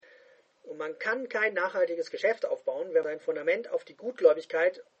Und man kann kein nachhaltiges Geschäft aufbauen, wenn man sein Fundament auf die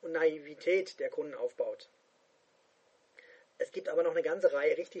Gutgläubigkeit und Naivität der Kunden aufbaut. Es gibt aber noch eine ganze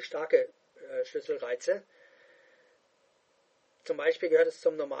Reihe richtig starke Schlüsselreize. Zum Beispiel gehört es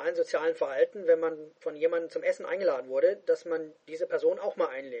zum normalen sozialen Verhalten, wenn man von jemandem zum Essen eingeladen wurde, dass man diese Person auch mal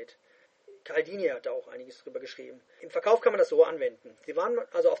einlädt. Caldini hat da auch einiges drüber geschrieben. Im Verkauf kann man das so anwenden. Sie waren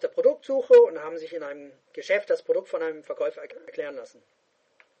also auf der Produktsuche und haben sich in einem Geschäft das Produkt von einem Verkäufer erklären lassen.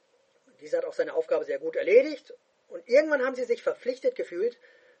 Dieser hat auch seine Aufgabe sehr gut erledigt und irgendwann haben sie sich verpflichtet gefühlt,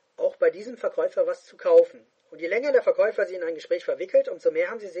 auch bei diesem Verkäufer was zu kaufen. Und je länger der Verkäufer sie in ein Gespräch verwickelt, umso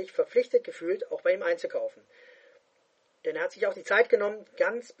mehr haben sie sich verpflichtet gefühlt, auch bei ihm einzukaufen. Denn er hat sich auch die Zeit genommen,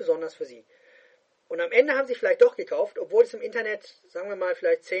 ganz besonders für sie. Und am Ende haben sie vielleicht doch gekauft, obwohl es im Internet, sagen wir mal,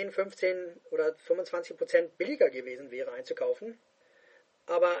 vielleicht 10, 15 oder 25% billiger gewesen wäre einzukaufen.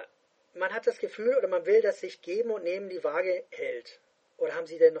 Aber man hat das Gefühl oder man will, dass sich Geben und Nehmen die Waage hält. Oder haben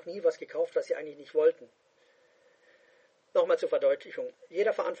sie denn noch nie was gekauft, was sie eigentlich nicht wollten? Nochmal zur Verdeutlichung.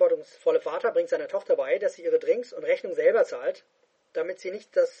 Jeder verantwortungsvolle Vater bringt seiner Tochter bei, dass sie ihre Drinks und Rechnung selber zahlt, damit sie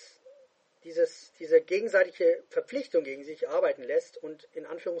nicht diese gegenseitige Verpflichtung gegen sich arbeiten lässt und in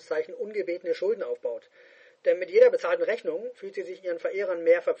Anführungszeichen ungebetene Schulden aufbaut. Denn mit jeder bezahlten Rechnung fühlt sie sich ihren Verehrern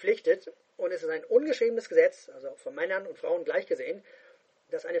mehr verpflichtet und es ist ein ungeschriebenes Gesetz, also von Männern und Frauen gleich gesehen,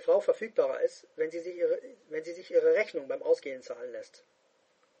 dass eine Frau verfügbarer ist, wenn sie sich ihre Rechnung beim Ausgehen zahlen lässt.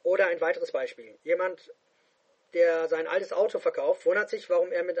 Oder ein weiteres Beispiel. Jemand, der sein altes Auto verkauft, wundert sich,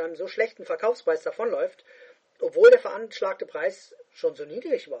 warum er mit einem so schlechten Verkaufspreis davonläuft, obwohl der veranschlagte Preis schon so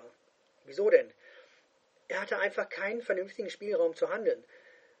niedrig war. Wieso denn? Er hatte einfach keinen vernünftigen Spielraum zu handeln.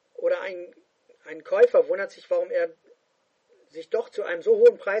 Oder ein Käufer wundert sich, warum er sich doch zu einem so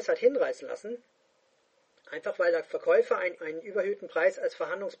hohen Preis hat hinreißen lassen, einfach weil der Verkäufer einen überhöhten Preis als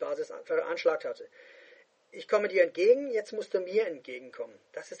Verhandlungsbasis veranschlagt hatte. Ich komme dir entgegen, jetzt musst du mir entgegenkommen.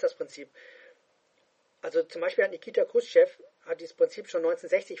 Das ist das Prinzip. Also zum Beispiel hat Nikita Khrushchev dieses Prinzip schon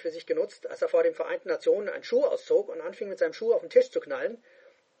 1960 für sich genutzt, als er vor den Vereinten Nationen einen Schuh auszog und anfing mit seinem Schuh auf den Tisch zu knallen.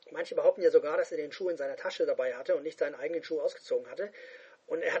 Manche behaupten ja sogar, dass er den Schuh in seiner Tasche dabei hatte und nicht seinen eigenen Schuh ausgezogen hatte.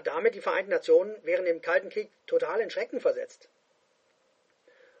 Und er hat damit die Vereinten Nationen während dem Kalten Krieg total in Schrecken versetzt.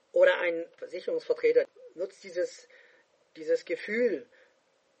 Oder ein Versicherungsvertreter nutzt dieses Gefühl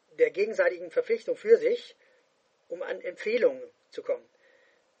der gegenseitigen Verpflichtung für sich, um an Empfehlungen zu kommen.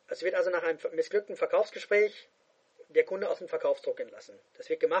 Es wird also nach einem missglückten Verkaufsgespräch der Kunde aus dem Verkaufsdruck entlassen. Das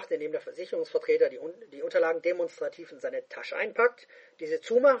wird gemacht, indem der Versicherungsvertreter die Unterlagen demonstrativ in seine Tasche einpackt, diese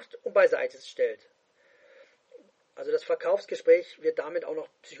zumacht und beiseite stellt. Also das Verkaufsgespräch wird damit auch noch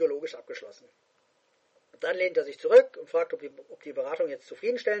psychologisch abgeschlossen. Dann lehnt er sich zurück und fragt, ob die Beratung jetzt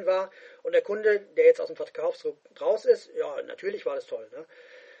zufriedenstellend war. Und der Kunde, der jetzt aus dem Verkaufsdruck raus ist, ja, natürlich war das toll. Ne?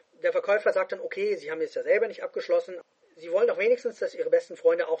 Der Verkäufer sagt dann, okay, Sie haben jetzt ja selber nicht abgeschlossen. Sie wollen doch wenigstens, dass Ihre besten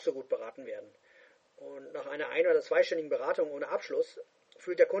Freunde auch so gut beraten werden. Und nach einer ein- oder zweistündigen Beratung ohne Abschluss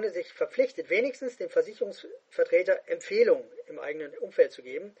fühlt der Kunde sich verpflichtet, wenigstens dem Versicherungsvertreter Empfehlungen im eigenen Umfeld zu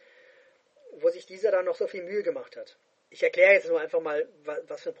geben, wo sich dieser dann noch so viel Mühe gemacht hat. Ich erkläre jetzt nur einfach mal,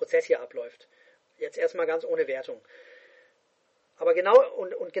 was für ein Prozess hier abläuft. Jetzt erstmal ganz ohne Wertung. Aber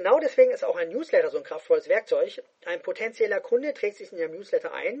genau deswegen ist auch ein Newsletter so ein kraftvolles Werkzeug. Ein potenzieller Kunde trägt sich in Ihrem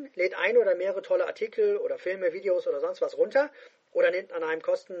Newsletter ein, lädt ein oder mehrere tolle Artikel oder Filme, Videos oder sonst was runter oder nimmt an einem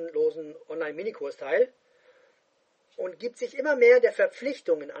kostenlosen Online-Minikurs teil und gibt sich immer mehr der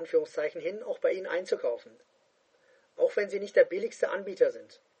Verpflichtung in Anführungszeichen hin, auch bei Ihnen einzukaufen. Auch wenn Sie nicht der billigste Anbieter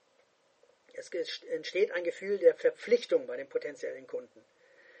sind. Es entsteht ein Gefühl der Verpflichtung bei den potenziellen Kunden.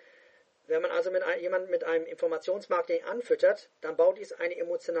 Wenn man also jemanden mit einem Informationsmarketing anfüttert, dann baut dies eine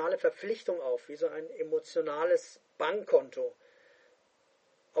emotionale Verpflichtung auf, wie so ein emotionales Bankkonto,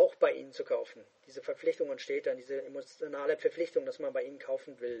 auch bei Ihnen zu kaufen. Diese Verpflichtung entsteht dann, diese emotionale Verpflichtung, dass man bei Ihnen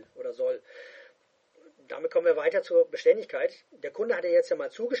kaufen will oder soll. Damit kommen wir weiter zur Beständigkeit. Der Kunde hatte jetzt ja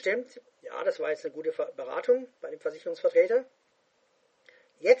mal zugestimmt, ja, das war jetzt eine gute Beratung bei dem Versicherungsvertreter.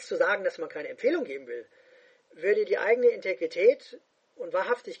 Jetzt zu sagen, dass man keine Empfehlung geben will, würde die eigene Integrität und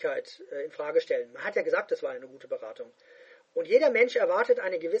Wahrhaftigkeit in Frage stellen. Man hat ja gesagt, das war eine gute Beratung. Und jeder Mensch erwartet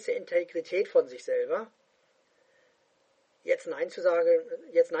eine gewisse Integrität von sich selber. Jetzt Nein zu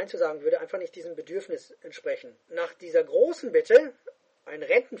sagen, würde einfach nicht diesem Bedürfnis entsprechen. Nach dieser großen Bitte, einen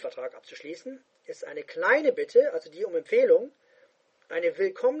Rentenvertrag abzuschließen, ist eine kleine Bitte, also die um Empfehlung, eine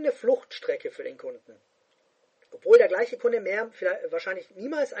willkommene Fluchtstrecke für den Kunden. Obwohl der gleiche Kunde wahrscheinlich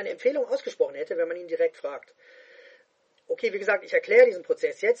niemals eine Empfehlung ausgesprochen hätte, wenn man ihn direkt fragt. Okay, wie gesagt, ich erkläre diesen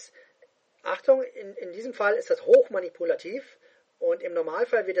Prozess jetzt. Achtung, in diesem Fall ist das hochmanipulativ und im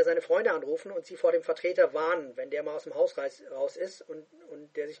Normalfall wird er seine Freunde anrufen und sie vor dem Vertreter warnen, wenn der mal aus dem Haus raus ist und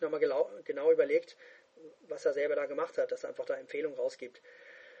der sich nochmal genau überlegt, was er selber da gemacht hat, dass er einfach da Empfehlungen rausgibt.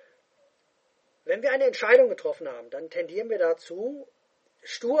 Wenn wir eine Entscheidung getroffen haben, dann tendieren wir dazu,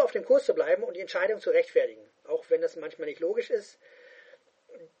 stur auf dem Kurs zu bleiben und die Entscheidung zu rechtfertigen. Auch wenn das manchmal nicht logisch ist.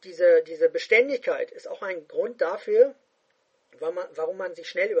 Diese Beständigkeit ist auch ein Grund dafür, warum man sich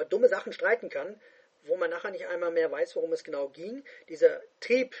schnell über dumme Sachen streiten kann, wo man nachher nicht einmal mehr weiß, worum es genau ging. Dieser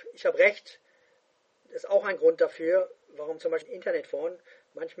Trieb, ich habe recht, ist auch ein Grund dafür, warum zum Beispiel Internetforen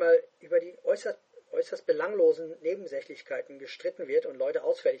manchmal über die äußerst belanglosen Nebensächlichkeiten gestritten wird und Leute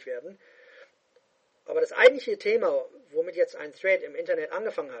ausfällig werden. Aber das eigentliche Thema, womit jetzt ein Thread im Internet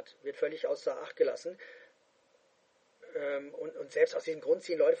angefangen hat, wird völlig außer Acht gelassen. Und selbst aus diesem Grund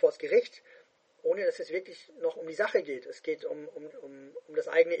ziehen Leute vors Gericht, ohne dass es wirklich noch um die Sache geht. Es geht um das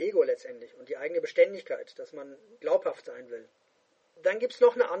eigene Ego letztendlich und die eigene Beständigkeit, dass man glaubhaft sein will. Dann gibt es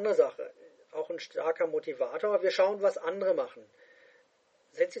noch eine andere Sache, auch ein starker Motivator. Wir schauen, was andere machen.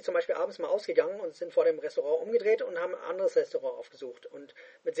 Sind Sie zum Beispiel abends mal ausgegangen und sind vor dem Restaurant umgedreht und haben ein anderes Restaurant aufgesucht. Und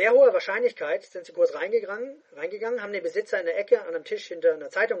mit sehr hoher Wahrscheinlichkeit sind Sie kurz reingegangen, haben den Besitzer in der Ecke an einem Tisch hinter einer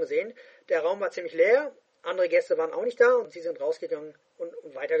Zeitung gesehen. Der Raum war ziemlich leer, andere Gäste waren auch nicht da und Sie sind rausgegangen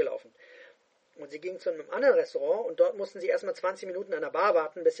und weitergelaufen. Und Sie gingen zu einem anderen Restaurant und dort mussten Sie erstmal 20 Minuten an der Bar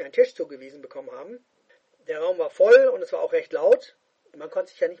warten, bis Sie einen Tisch zugewiesen bekommen haben. Der Raum war voll und es war auch recht laut. Man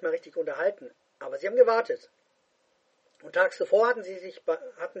konnte sich ja nicht mal richtig unterhalten. Aber Sie haben gewartet. Und tags zuvor hatten sie sich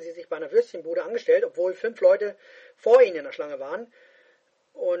bei einer Würstchenbude angestellt, obwohl 5 Leute vor ihnen in der Schlange waren.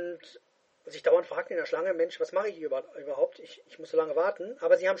 Und sich dauernd fragten in der Schlange, Mensch, was mache ich hier überhaupt? Ich muss so lange warten.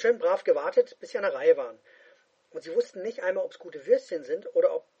 Aber sie haben schön brav gewartet, bis sie an der Reihe waren. Und sie wussten nicht einmal, ob es gute Würstchen sind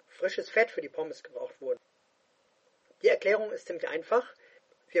oder ob frisches Fett für die Pommes gebraucht wurde. Die Erklärung ist ziemlich einfach.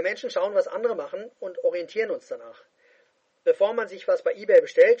 Wir Menschen schauen, was andere machen und orientieren uns danach. Bevor man sich was bei eBay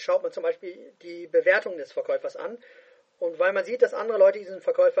bestellt, schaut man zum Beispiel die Bewertung des Verkäufers an. Und weil man sieht, dass andere Leute diesen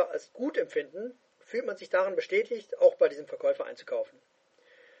Verkäufer als gut empfinden, fühlt man sich darin bestätigt, auch bei diesem Verkäufer einzukaufen.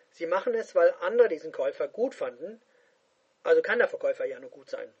 Sie machen es, weil andere diesen Käufer gut fanden, also kann der Verkäufer ja nur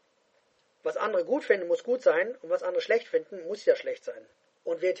gut sein. Was andere gut finden, muss gut sein und was andere schlecht finden, muss ja schlecht sein.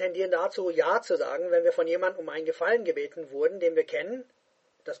 Und wir tendieren dazu, Ja zu sagen, wenn wir von jemandem um einen Gefallen gebeten wurden, den wir kennen.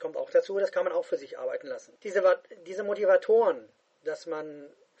 Das kommt auch dazu, das kann man auch für sich arbeiten lassen. Diese Motivatoren, dass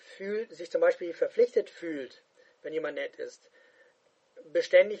man sich zum Beispiel verpflichtet fühlt, wenn jemand nett ist,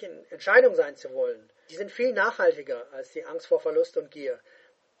 beständig in Entscheidung sein zu wollen, die sind viel nachhaltiger als die Angst vor Verlust und Gier.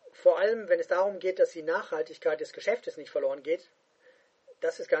 Vor allem, wenn es darum geht, dass die Nachhaltigkeit des Geschäftes nicht verloren geht,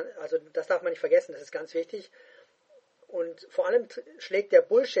 das darf man nicht vergessen, das ist ganz wichtig. Und vor allem schlägt der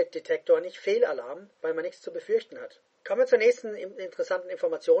Bullshit-Detektor nicht Fehlalarm, weil man nichts zu befürchten hat. Kommen wir zur nächsten interessanten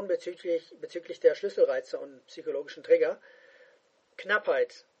Information bezüglich der Schlüsselreize und psychologischen Trigger.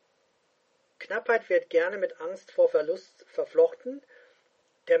 Knappheit. Knappheit wird gerne mit Angst vor Verlust verflochten.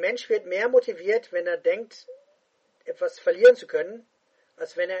 Der Mensch wird mehr motiviert, wenn er denkt, etwas verlieren zu können,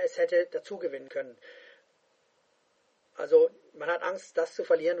 als wenn er es hätte dazugewinnen können. Also man hat Angst, das zu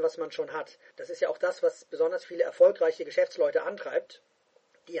verlieren, was man schon hat. Das ist ja auch das, was besonders viele erfolgreiche Geschäftsleute antreibt.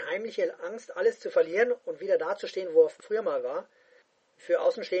 Die heimliche Angst, alles zu verlieren und wieder dazustehen, wo er früher mal war. Für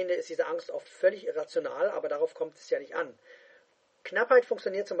Außenstehende ist diese Angst oft völlig irrational, aber darauf kommt es ja nicht an. Knappheit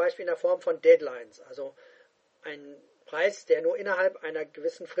funktioniert zum Beispiel in der Form von Deadlines, also ein Preis, der nur innerhalb einer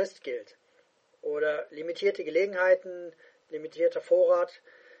gewissen Frist gilt. Oder limitierte Gelegenheiten, limitierter Vorrat.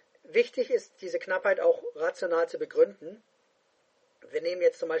 Wichtig ist, diese Knappheit auch rational zu begründen. Wir nehmen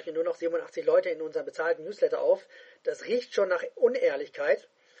jetzt zum Beispiel nur noch 87 Leute in unserem bezahlten Newsletter auf. Das riecht schon nach Unehrlichkeit,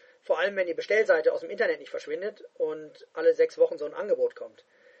 vor allem wenn die Bestellseite aus dem Internet nicht verschwindet und alle 6 Wochen so ein Angebot kommt.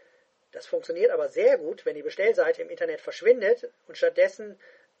 Das funktioniert aber sehr gut, wenn die Bestellseite im Internet verschwindet und stattdessen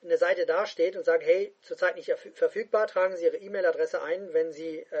eine Seite dasteht und sagt, hey, zurzeit nicht verfügbar, tragen Sie Ihre E-Mail-Adresse ein, wenn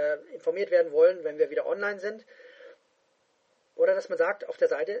Sie informiert werden wollen, wenn wir wieder online sind. Oder dass man sagt, auf der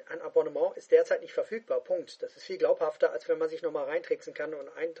Seite, ein Abonnement ist derzeit nicht verfügbar, Punkt. Das ist viel glaubhafter, als wenn man sich nochmal reintricksen kann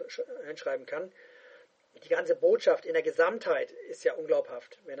und einschreiben kann. Die ganze Botschaft in der Gesamtheit ist ja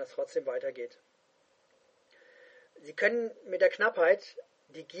unglaubhaft, wenn das trotzdem weitergeht. Sie können mit der Knappheit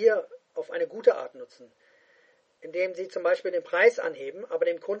die Gier auf eine gute Art nutzen, indem Sie zum Beispiel den Preis anheben, aber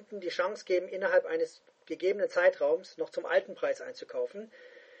dem Kunden die Chance geben, innerhalb eines gegebenen Zeitraums noch zum alten Preis einzukaufen,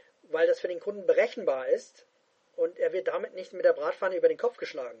 weil das für den Kunden berechenbar ist und er wird damit nicht mit der Bratpfanne über den Kopf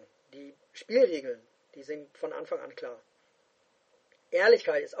geschlagen. Die Spielregeln, die sind von Anfang an klar.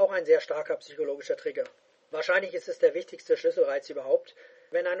 Ehrlichkeit ist auch ein sehr starker psychologischer Trigger. Wahrscheinlich ist es der wichtigste Schlüsselreiz überhaupt.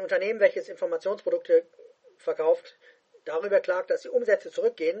 Wenn ein Unternehmen, welches Informationsprodukte verkauft, darüber klagt, dass die Umsätze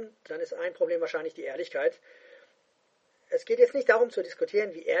zurückgehen, dann ist ein Problem wahrscheinlich die Ehrlichkeit. Es geht jetzt nicht darum zu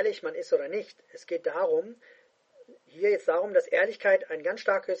diskutieren, wie ehrlich man ist oder nicht. Es geht darum, dass Ehrlichkeit ein ganz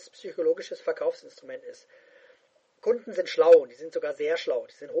starkes psychologisches Verkaufsinstrument ist. Kunden sind schlau, die sind sogar sehr schlau,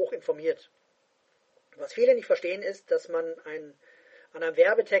 die sind hoch informiert. Was viele nicht verstehen ist, dass man an einem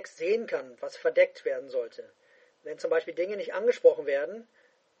Werbetext sehen kann, was verdeckt werden sollte. Wenn zum Beispiel Dinge nicht angesprochen werden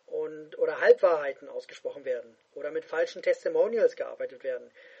oder Halbwahrheiten ausgesprochen werden oder mit falschen Testimonials gearbeitet werden.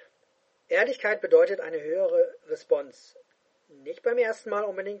 Ehrlichkeit bedeutet eine höhere Response. Nicht beim ersten Mal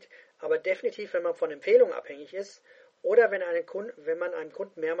unbedingt, aber definitiv, wenn man von Empfehlungen abhängig ist oder wenn man einem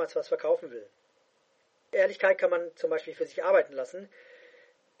Kunden mehrmals was verkaufen will. Ehrlichkeit kann man zum Beispiel für sich arbeiten lassen,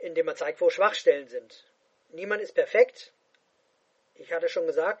 indem man zeigt, wo Schwachstellen sind. Niemand ist perfekt. Ich hatte schon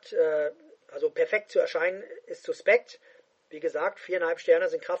gesagt, also perfekt zu erscheinen ist suspekt. Wie gesagt, 4,5 Sterne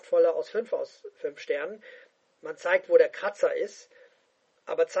sind kraftvoller aus 5 Sternen. Man zeigt, wo der Kratzer ist,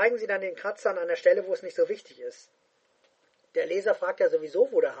 aber zeigen Sie dann den Kratzer an einer Stelle, wo es nicht so wichtig ist. Der Leser fragt ja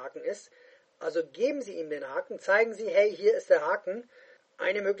sowieso, wo der Haken ist. Also geben Sie ihm den Haken, zeigen Sie, hey, hier ist der Haken.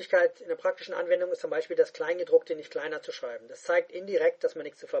 Eine Möglichkeit in der praktischen Anwendung ist zum Beispiel, das Kleingedruckte nicht kleiner zu schreiben. Das zeigt indirekt, dass man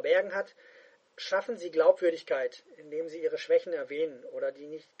nichts zu verbergen hat. Schaffen Sie Glaubwürdigkeit, indem Sie Ihre Schwächen erwähnen oder die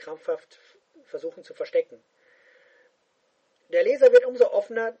nicht krampfhaft versuchen zu verstecken. Der Leser wird umso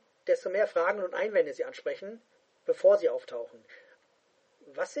offener, desto mehr Fragen und Einwände Sie ansprechen, bevor sie auftauchen.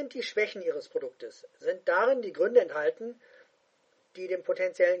 Was sind die Schwächen Ihres Produktes? Sind darin die Gründe enthalten, die den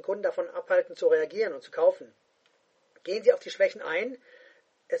potenziellen Kunden davon abhalten, zu reagieren und zu kaufen? Gehen Sie auf die Schwächen ein.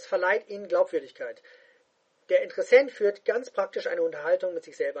 Es verleiht Ihnen Glaubwürdigkeit. Der Interessent führt ganz praktisch eine Unterhaltung mit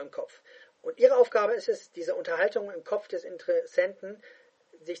sich selber im Kopf. Und Ihre Aufgabe ist es, diese Unterhaltung im Kopf des Interessenten,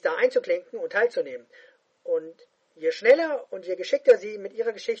 sich da einzuklinken und teilzunehmen. Und je schneller und je geschickter Sie mit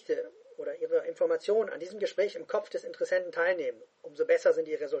Ihrer Geschichte oder Ihrer Information an diesem Gespräch im Kopf des Interessenten teilnehmen, umso besser sind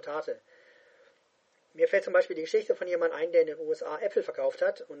die Resultate. Mir fällt zum Beispiel die Geschichte von jemandem ein, der in den USA Äpfel verkauft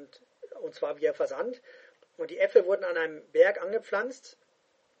hat, und zwar via Versand. Und die Äpfel wurden an einem Berg angepflanzt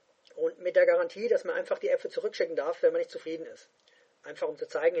und mit der Garantie, dass man einfach die Äpfel zurückschicken darf, wenn man nicht zufrieden ist. Einfach um zu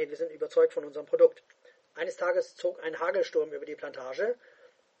zeigen, hey, wir sind überzeugt von unserem Produkt. Eines Tages zog ein Hagelsturm über die Plantage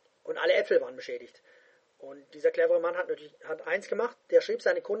und alle Äpfel waren beschädigt. Und dieser clevere Mann hat eins gemacht, der schrieb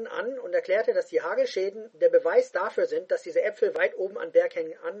seine Kunden an und erklärte, dass die Hagelschäden der Beweis dafür sind, dass diese Äpfel weit oben an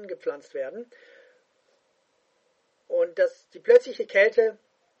Berghängen angepflanzt werden und dass die plötzliche Kälte,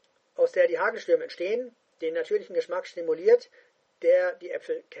 aus der die Hagelstürme entstehen, den natürlichen Geschmack stimuliert, der die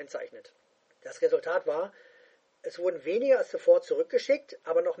Äpfel kennzeichnet. Das Resultat war, es wurden weniger als zuvor zurückgeschickt,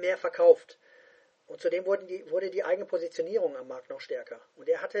 aber noch mehr verkauft. Und zudem wurde die eigene Positionierung am Markt noch stärker. Und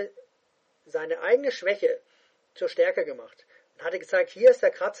er hatte seine eigene Schwäche zur Stärke gemacht und hatte gezeigt, hier ist der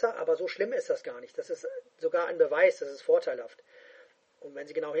Kratzer, aber so schlimm ist das gar nicht. Das ist sogar ein Beweis, das ist vorteilhaft. Und wenn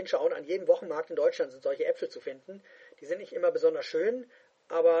Sie genau hinschauen, an jedem Wochenmarkt in Deutschland sind solche Äpfel zu finden. Die sind nicht immer besonders schön,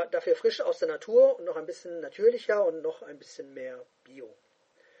 aber dafür frisch aus der Natur und noch ein bisschen natürlicher und noch ein bisschen mehr Bio.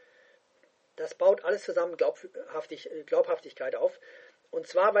 Das baut alles zusammen Glaubhaftigkeit auf. Und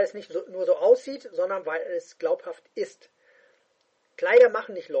zwar, weil es nicht nur so aussieht, sondern weil es glaubhaft ist. Kleider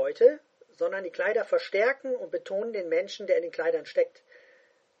machen nicht Leute, sondern die Kleider verstärken und betonen den Menschen, der in den Kleidern steckt.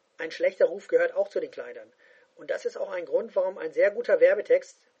 Ein schlechter Ruf gehört auch zu den Kleidern. Und das ist auch ein Grund, warum ein sehr guter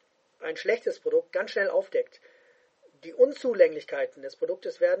Werbetext ein schlechtes Produkt ganz schnell aufdeckt. Die Unzulänglichkeiten des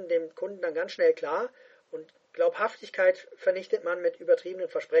Produktes werden dem Kunden dann ganz schnell klar und Glaubhaftigkeit vernichtet man mit übertriebenen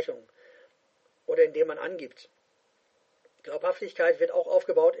Versprechungen oder indem man angibt. Glaubhaftigkeit wird auch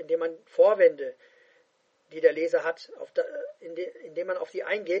aufgebaut, indem man Vorwände, die der Leser hat, indem man auf die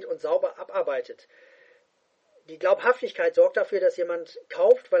eingeht und sauber abarbeitet. Die Glaubhaftigkeit sorgt dafür, dass jemand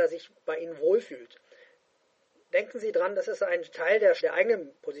kauft, weil er sich bei Ihnen wohlfühlt. Denken Sie dran, das ist ein Teil der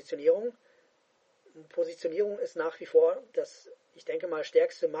eigenen Positionierung. Positionierung ist nach wie vor das, ich denke mal,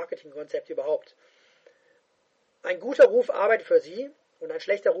 stärkste Marketingkonzept überhaupt. Ein guter Ruf arbeitet für Sie und ein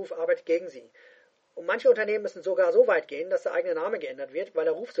schlechter Ruf arbeitet gegen Sie. Und manche Unternehmen müssen sogar so weit gehen, dass der eigene Name geändert wird, weil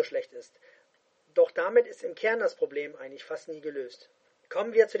der Ruf so schlecht ist. Doch damit ist im Kern das Problem eigentlich fast nie gelöst.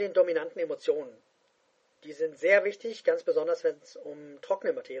 Kommen wir zu den dominanten Emotionen. Die sind sehr wichtig, ganz besonders wenn es um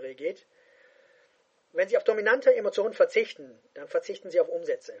trockene Materie geht. Wenn Sie auf dominante Emotionen verzichten, dann verzichten Sie auf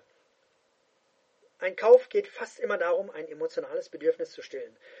Umsätze. Ein Kauf geht fast immer darum, ein emotionales Bedürfnis zu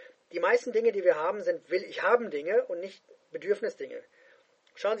stillen. Die meisten Dinge, die wir haben, sind Will-ich-haben-Dinge und nicht Bedürfnisdinge.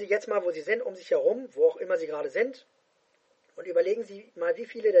 Schauen Sie jetzt mal, wo Sie sind, um sich herum, wo auch immer Sie gerade sind, und überlegen Sie mal, wie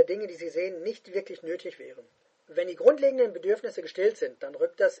viele der Dinge, die Sie sehen, nicht wirklich nötig wären. Wenn die grundlegenden Bedürfnisse gestillt sind, dann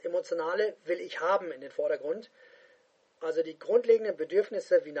rückt das emotionale Will-ich-haben in den Vordergrund. Also die grundlegenden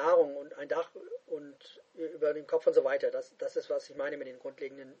Bedürfnisse wie Nahrung und ein Dach und über den Kopf und so weiter. Das ist, was ich meine mit den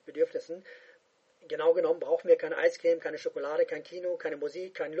grundlegenden Bedürfnissen. Genau genommen brauchen wir keine Eiscreme, keine Schokolade, kein Kino, keine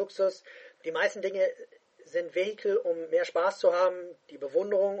Musik, keinen Luxus. Die meisten Dinge sind Vehikel, um mehr Spaß zu haben, die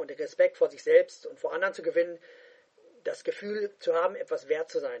Bewunderung und den Respekt vor sich selbst und vor anderen zu gewinnen, das Gefühl zu haben, etwas wert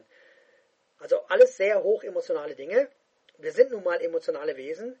zu sein. Also alles sehr hoch emotionale Dinge. Wir sind nun mal emotionale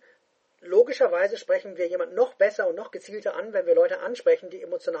Wesen. Logischerweise sprechen wir jemanden noch besser und noch gezielter an, wenn wir Leute ansprechen, die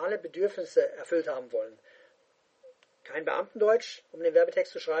emotionale Bedürfnisse erfüllt haben wollen. Kein Beamtendeutsch, um den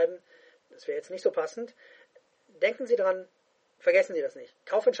Werbetext zu schreiben. Das wäre jetzt nicht so passend. Denken Sie dran, vergessen Sie das nicht.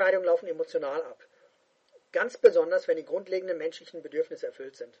 Kaufentscheidungen laufen emotional ab. Ganz besonders, wenn die grundlegenden menschlichen Bedürfnisse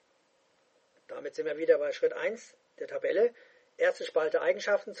erfüllt sind. Damit sind wir wieder bei Schritt 1 der Tabelle. Erste Spalte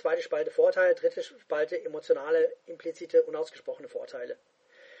Eigenschaften, zweite Spalte Vorteile, dritte Spalte emotionale, implizite, unausgesprochene Vorteile.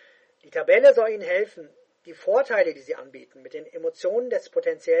 Die Tabelle soll Ihnen helfen, die Vorteile, die Sie anbieten, mit den Emotionen des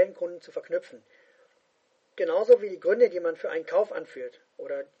potenziellen Kunden zu verknüpfen. Genauso wie die Gründe, die man für einen Kauf anführt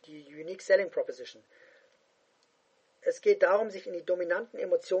oder die Unique Selling Proposition. Es geht darum, sich in die dominanten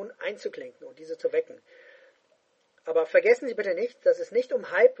Emotionen einzuklinken und diese zu wecken. Aber vergessen Sie bitte nicht, dass es nicht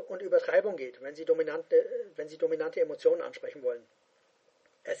um Hype und Übertreibung geht, wenn Sie dominante Emotionen ansprechen wollen.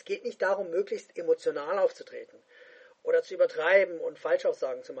 Es geht nicht darum, möglichst emotional aufzutreten oder zu übertreiben und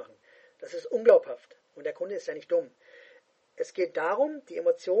Falschaussagen zu machen. Das ist unglaubhaft und der Kunde ist ja nicht dumm. Es geht darum, die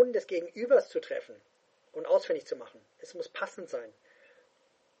Emotionen des Gegenübers zu treffen und ausfindig zu machen. Es muss passend sein.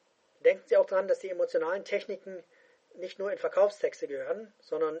 Denken Sie auch daran, dass die emotionalen Techniken nicht nur in Verkaufstexte gehören,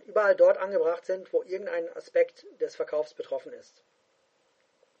 sondern überall dort angebracht sind, wo irgendein Aspekt des Verkaufs betroffen ist.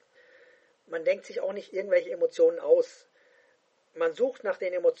 Man denkt sich auch nicht irgendwelche Emotionen aus. Man sucht nach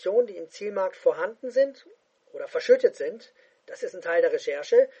den Emotionen, die im Zielmarkt vorhanden sind oder verschüttet sind. Das ist ein Teil der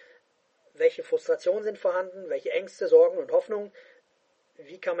Recherche. Welche Frustrationen sind vorhanden, welche Ängste, Sorgen und Hoffnungen,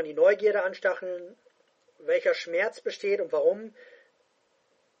 wie kann man die Neugierde anstacheln, welcher Schmerz besteht und warum,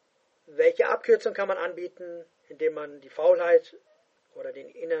 welche Abkürzung kann man anbieten, indem man die Faulheit oder den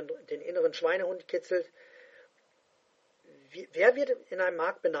inneren Schweinehund kitzelt. Wer wird in einem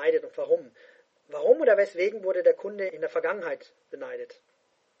Markt beneidet und warum? Warum oder weswegen wurde der Kunde in der Vergangenheit beneidet?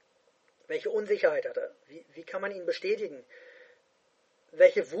 Welche Unsicherheit hat er? Wie kann man ihn bestätigen?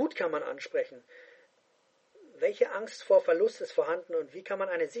 Welche Wut kann man ansprechen? Welche Angst vor Verlust ist vorhanden und wie kann man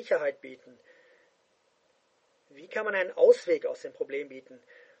eine Sicherheit bieten? Wie kann man einen Ausweg aus dem Problem bieten?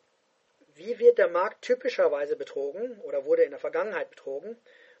 Wie wird der Markt typischerweise betrogen oder wurde in der Vergangenheit betrogen?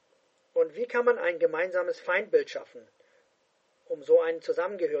 Und wie kann man ein gemeinsames Feindbild schaffen, um so ein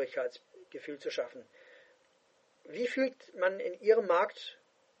Zusammengehörigkeitsgefühl zu schaffen? Wie fühlt man in Ihrem Markt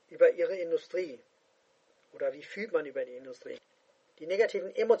über Ihre Industrie? Oder wie fühlt man über die Industrie? Die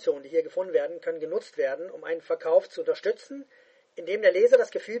negativen Emotionen, die hier gefunden werden, können genutzt werden, um einen Verkauf zu unterstützen, indem der Leser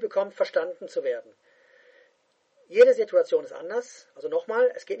das Gefühl bekommt, verstanden zu werden. Jede Situation ist anders. Also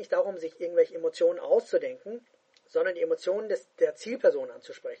nochmal, es geht nicht darum, sich irgendwelche Emotionen auszudenken, sondern die Emotionen der Zielperson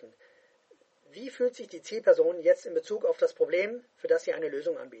anzusprechen. Wie fühlt sich die Zielperson jetzt in Bezug auf das Problem, für das Sie eine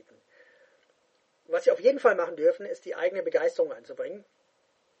Lösung anbieten? Was Sie auf jeden Fall machen dürfen, ist die eigene Begeisterung einzubringen.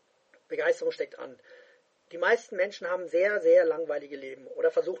 Begeisterung steckt an. Die meisten Menschen haben sehr, sehr langweilige Leben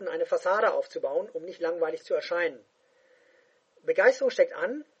oder versuchen eine Fassade aufzubauen, um nicht langweilig zu erscheinen. Begeisterung steckt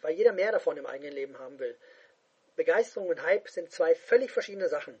an, weil jeder mehr davon im eigenen Leben haben will. Begeisterung und Hype sind zwei völlig verschiedene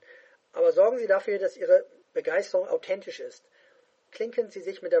Sachen. Aber sorgen Sie dafür, dass Ihre Begeisterung authentisch ist. Klinken Sie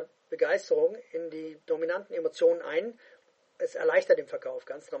sich mit der Begeisterung in die dominanten Emotionen ein. Es erleichtert den Verkauf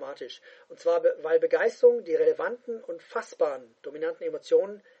ganz dramatisch. Und zwar, weil Begeisterung die relevanten und fassbaren dominanten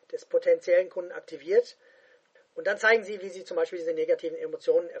Emotionen des potenziellen Kunden aktiviert. Und dann zeigen Sie, wie Sie zum Beispiel diese negativen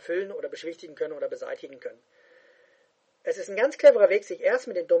Emotionen erfüllen oder beschwichtigen können oder beseitigen können. Es ist ein ganz cleverer Weg, sich erst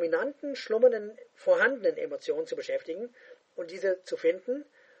mit den dominanten, schlummernden, vorhandenen Emotionen zu beschäftigen und diese zu finden,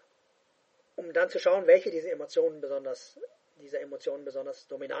 um dann zu schauen, welche dieser Emotionen besonders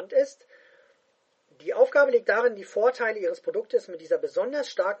dominant ist. Die Aufgabe liegt darin, die Vorteile Ihres Produktes mit dieser besonders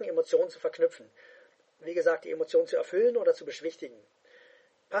starken Emotion zu verknüpfen. Wie gesagt, die Emotion zu erfüllen oder zu beschwichtigen.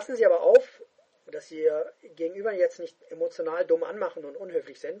 Passen Sie aber auf, dass Sie Ihr Gegenüber jetzt nicht emotional dumm anmachen und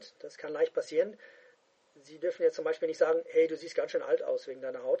unhöflich sind. Das kann leicht passieren. Sie dürfen jetzt zum Beispiel nicht sagen, hey, du siehst ganz schön alt aus wegen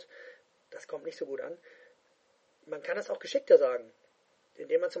deiner Haut. Das kommt nicht so gut an. Man kann es auch geschickter sagen,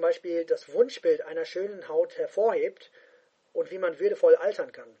 indem man zum Beispiel das Wunschbild einer schönen Haut hervorhebt und wie man würdevoll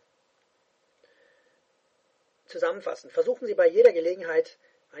altern kann. Zusammenfassend, versuchen Sie bei jeder Gelegenheit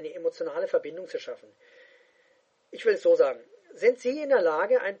eine emotionale Verbindung zu schaffen. Ich will es so sagen. Sind Sie in der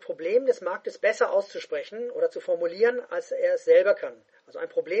Lage, ein Problem des Marktes besser auszusprechen oder zu formulieren, als er es selber kann? Also ein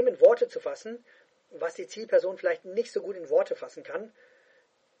Problem in Worte zu fassen, was die Zielperson vielleicht nicht so gut in Worte fassen kann,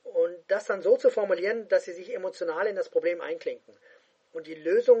 und das dann so zu formulieren, dass sie sich emotional in das Problem einklinken und die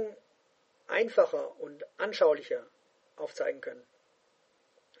Lösung einfacher und anschaulicher aufzeigen können.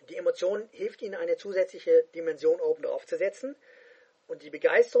 Die Emotion hilft Ihnen, eine zusätzliche Dimension obendrauf zu setzen, und die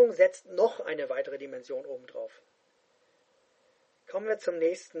Begeisterung setzt noch eine weitere Dimension obendrauf. Kommen wir zum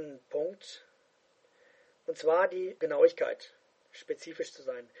nächsten Punkt, Und zwar die Genauigkeit, spezifisch zu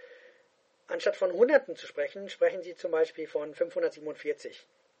sein. Anstatt von Hunderten zu sprechen, sprechen Sie zum Beispiel von 547.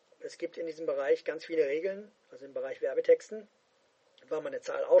 Es gibt in diesem Bereich ganz viele Regeln, also im Bereich Werbetexten, wann man eine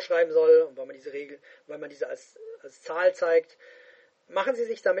Zahl ausschreiben soll und wann man diese als Zahl zeigt. Machen Sie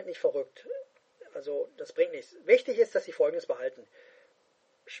sich damit nicht verrückt. Also das bringt nichts. Wichtig ist, dass Sie Folgendes behalten.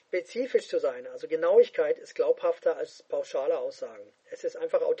 Spezifisch zu sein, also Genauigkeit, ist glaubhafter als pauschale Aussagen. Es ist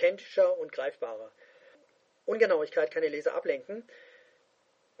einfach authentischer und greifbarer. Ungenauigkeit kann den Leser ablenken.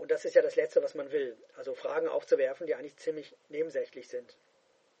 Und das ist ja das Letzte, was man will. Also Fragen aufzuwerfen, die eigentlich ziemlich nebensächlich sind.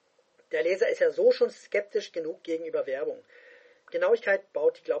 Der Leser ist ja so schon skeptisch genug gegenüber Werbung. Genauigkeit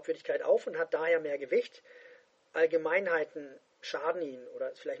baut die Glaubwürdigkeit auf und hat daher mehr Gewicht. Allgemeinheiten schaden ihnen,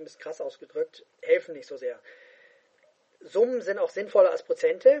 oder ist vielleicht ein bisschen krass ausgedrückt, helfen nicht so sehr. Summen sind auch sinnvoller als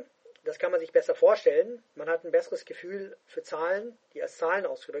Prozente. Das kann man sich besser vorstellen. Man hat ein besseres Gefühl für Zahlen, die als Zahlen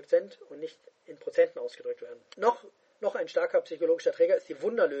ausgedrückt sind und nicht in Prozenten ausgedrückt werden. Noch ein starker psychologischer Träger ist die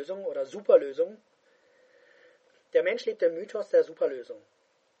Wunderlösung oder Superlösung. Der Mensch lebt den Mythos der Superlösung.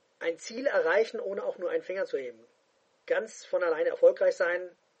 Ein Ziel erreichen, ohne auch nur einen Finger zu heben. Ganz von alleine erfolgreich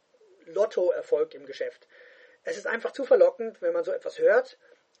sein. Lottoerfolg im Geschäft. Es ist einfach zu verlockend, wenn man so etwas hört,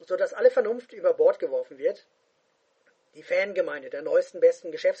 sodass alle Vernunft über Bord geworfen wird. Die Fangemeinde der neuesten,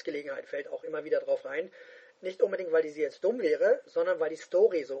 besten Geschäftsgelegenheit fällt auch immer wieder drauf rein. Nicht unbedingt, weil sie jetzt dumm wäre, sondern weil die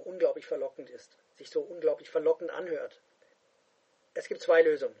Story so unglaublich verlockend ist, sich so unglaublich verlockend anhört. Es gibt zwei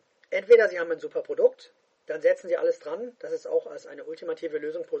Lösungen. Entweder Sie haben ein super Produkt, dann setzen Sie alles dran, dass es auch als eine ultimative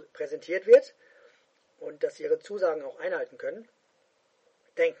Lösung präsentiert wird und dass Sie Ihre Zusagen auch einhalten können.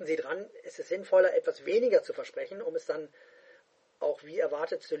 Denken Sie dran, es ist sinnvoller, etwas weniger zu versprechen, um es dann auch wie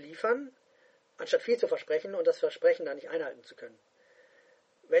erwartet zu liefern, anstatt viel zu versprechen und das Versprechen dann nicht einhalten zu können.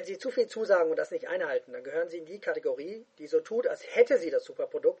 Wenn Sie zu viel zusagen und das nicht einhalten, dann gehören Sie in die Kategorie, die so tut, als hätte sie das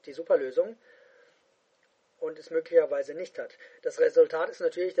Superprodukt, die Superlösung, und es möglicherweise nicht hat. Das Resultat ist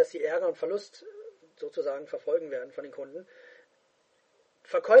natürlich, dass Sie Ärger und Verlust sozusagen verfolgen werden von den Kunden.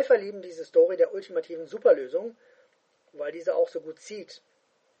 Verkäufer lieben diese Story der ultimativen Superlösung, weil diese auch so gut zieht.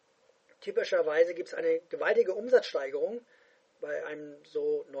 Typischerweise gibt es eine gewaltige Umsatzsteigerung bei einem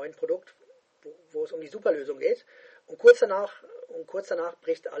so neuen Produkt, wo es um die Superlösung geht. Und kurz danach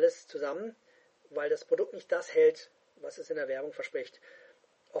bricht alles zusammen, weil das Produkt nicht das hält, was es in der Werbung verspricht.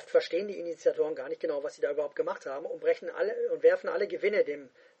 Oft verstehen die Initiatoren gar nicht genau, was sie da überhaupt gemacht haben und werfen alle Gewinne dem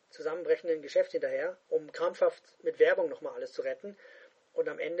zusammenbrechenden Geschäft hinterher, um krampfhaft mit Werbung nochmal alles zu retten. Und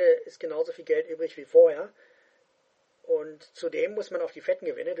am Ende ist genauso viel Geld übrig wie vorher. Und zudem muss man auf die fetten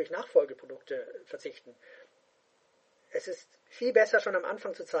Gewinne durch Nachfolgeprodukte verzichten. Es ist viel besser schon am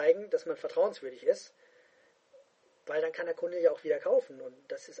Anfang zu zeigen, dass man vertrauenswürdig ist, weil dann kann der Kunde ja auch wieder kaufen. Und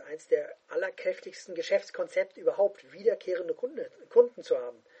das ist eins der allerkräftigsten Geschäftskonzepte überhaupt, wiederkehrende Kunden zu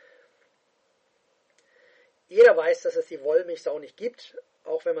haben. Jeder weiß, dass es die Wollmilchsau nicht gibt,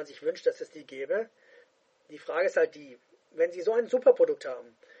 auch wenn man sich wünscht, dass es die gäbe. Die Frage ist halt die, wenn Sie so ein Superprodukt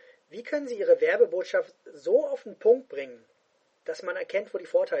haben, wie können Sie Ihre Werbebotschaft so auf den Punkt bringen, dass man erkennt, wo die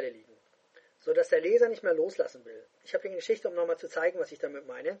Vorteile liegen, sodass der Leser nicht mehr loslassen will? Ich habe hier eine Geschichte, um nochmal zu zeigen, was ich damit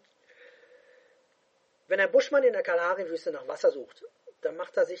meine. Wenn ein Buschmann in der Kalahari-Wüste nach Wasser sucht, dann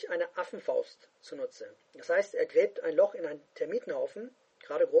macht er sich eine Affenfaust zunutze. Das heißt, er gräbt ein Loch in einen Termitenhaufen,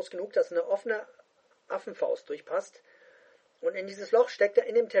 gerade groß genug, dass eine offene Affenfaust durchpasst. Und in dieses Loch steckt er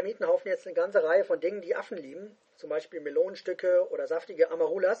in dem Termitenhaufen jetzt eine ganze Reihe von Dingen, die Affen lieben, zum Beispiel Melonenstücke oder saftige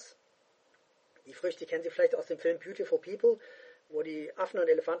Amarulas. Die Früchte kennen Sie vielleicht aus dem Film Beautiful People, wo die Affen und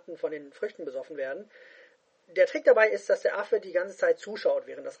Elefanten von den Früchten besoffen werden. Der Trick dabei ist, dass der Affe die ganze Zeit zuschaut,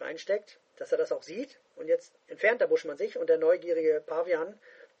 während das reinsteckt, dass er das auch sieht. Und jetzt entfernt der Buschmann sich und der neugierige Pavian,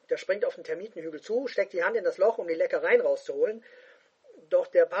 der springt auf den Termitenhügel zu, steckt die Hand in das Loch, um die Leckereien rauszuholen. Doch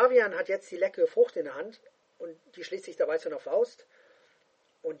der Pavian hat jetzt die leckere Frucht in der Hand und die schließt sich dabei zu einer Faust.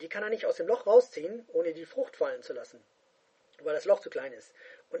 Und die kann er nicht aus dem Loch rausziehen, ohne die Frucht fallen zu lassen, weil das Loch zu klein ist.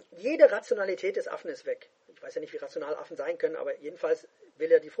 Und jede Rationalität des Affen ist weg. Ich weiß ja nicht, wie rational Affen sein können, aber jedenfalls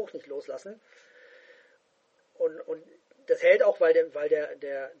will er die Frucht nicht loslassen. Und das hält auch, weil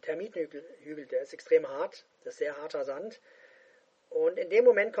der Termitenhügel, der ist extrem hart, das ist sehr harter Sand. Und in dem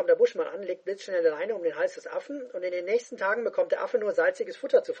Moment kommt der Buschmann an, legt blitzschnell eine Leine um den Hals des Affen und in den nächsten Tagen bekommt der Affe nur salziges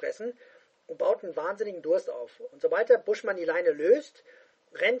Futter zu fressen und baut einen wahnsinnigen Durst auf. Und sobald der Buschmann die Leine löst,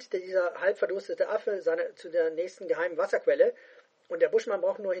 rennt dieser halb verdurstete Affe zu der nächsten geheimen Wasserquelle und der Buschmann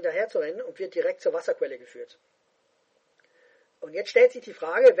braucht nur hinterher zu rennen und wird direkt zur Wasserquelle geführt. Und jetzt stellt sich die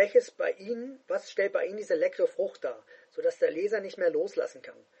Frage, was stellt bei Ihnen diese leckere Frucht dar, sodass der Leser nicht mehr loslassen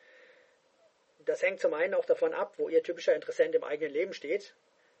kann. Das hängt zum einen auch davon ab, wo Ihr typischer Interessent im eigenen Leben steht,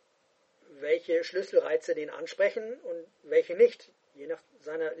 welche Schlüsselreize den ansprechen und welche nicht, je nach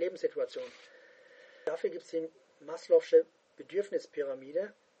seiner Lebenssituation. Dafür gibt es die Maslow'sche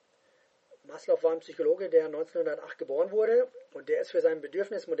Bedürfnispyramide. Maslow war ein Psychologe, der 1908 geboren wurde und der ist für sein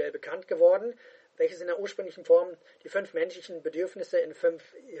Bedürfnismodell bekannt geworden, welches in der ursprünglichen Form die 5 menschlichen Bedürfnisse in 5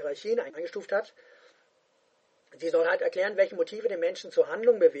 Hierarchien eingestuft hat. Sie soll halt erklären, welche Motive den Menschen zur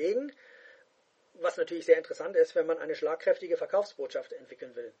Handlung bewegen, was natürlich sehr interessant ist, wenn man eine schlagkräftige Verkaufsbotschaft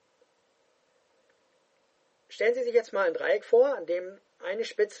entwickeln will. Stellen Sie sich jetzt mal ein Dreieck vor, an dem eine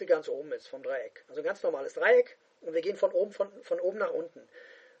Spitze ganz oben ist vom Dreieck. Also ein ganz normales Dreieck und wir gehen von oben nach unten.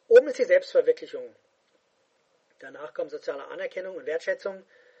 Oben ist die Selbstverwirklichung. Danach kommt soziale Anerkennung und Wertschätzung.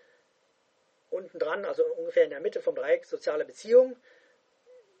 Unten dran, also ungefähr in der Mitte vom Dreieck, soziale Beziehung.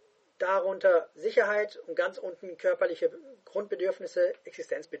 Darunter Sicherheit und ganz unten körperliche Grundbedürfnisse,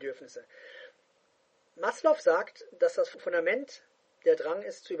 Existenzbedürfnisse. Maslow sagt, dass das Fundament der Drang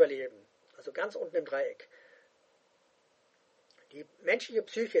ist zu überleben. Also ganz unten im Dreieck. Die menschliche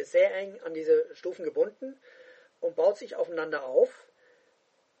Psyche ist sehr eng an diese Stufen gebunden und baut sich aufeinander auf.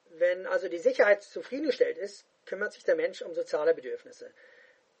 Wenn also die Sicherheit zufriedengestellt ist, kümmert sich der Mensch um soziale Bedürfnisse.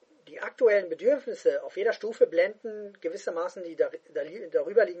 Die aktuellen Bedürfnisse auf jeder Stufe blenden gewissermaßen die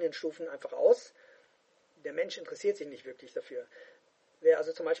darüber liegenden Stufen einfach aus. Der Mensch interessiert sich nicht wirklich dafür. Wer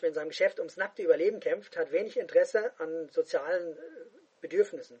also zum Beispiel in seinem Geschäft ums nackte Überleben kämpft, hat wenig Interesse an sozialen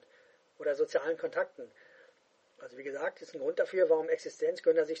Bedürfnissen oder sozialen Kontakten. Also wie gesagt, ist ein Grund dafür, warum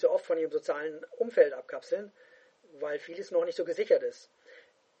Existenzgründer sich so oft von ihrem sozialen Umfeld abkapseln, weil vieles noch nicht so gesichert ist.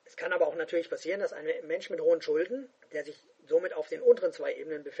 Es kann aber auch natürlich passieren, dass ein Mensch mit hohen Schulden, der sich somit auf den unteren 2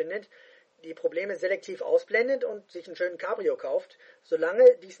 Ebenen befindet, die Probleme selektiv ausblendet und sich einen schönen Cabrio kauft,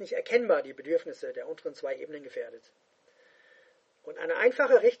 solange dies nicht erkennbar die Bedürfnisse der unteren 2 Ebenen gefährdet. Und eine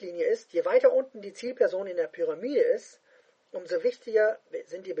einfache Richtlinie ist, je weiter unten die Zielperson in der Pyramide ist, umso wichtiger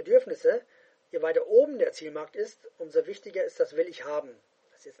sind die Bedürfnisse. Je weiter oben der Zielmarkt ist, umso wichtiger ist das Will ich haben.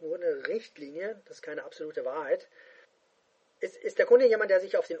 Das ist jetzt nur eine Richtlinie, das ist keine absolute Wahrheit. Ist der Kunde jemand, der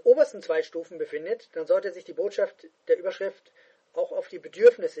sich auf den obersten 2 Stufen befindet, dann sollte sich die Botschaft der Überschrift auch auf die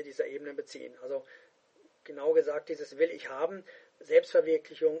Bedürfnisse dieser Ebenen beziehen. Also genau gesagt, dieses Will ich haben,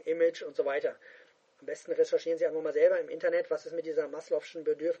 Selbstverwirklichung, Image und so weiter. Am besten recherchieren Sie einfach mal selber im Internet, was es mit dieser Maslow'schen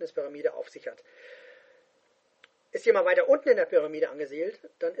Bedürfnispyramide auf sich hat. Ist jemand weiter unten in der Pyramide angesiedelt,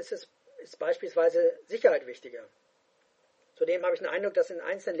 dann ist beispielsweise Sicherheit wichtiger. Zudem habe ich den Eindruck, dass in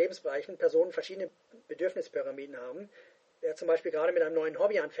einzelnen Lebensbereichen Personen verschiedene Bedürfnispyramiden haben. Wer zum Beispiel gerade mit einem neuen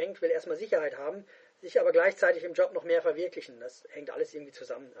Hobby anfängt, will erstmal Sicherheit haben, sich aber gleichzeitig im Job noch mehr verwirklichen. Das hängt alles irgendwie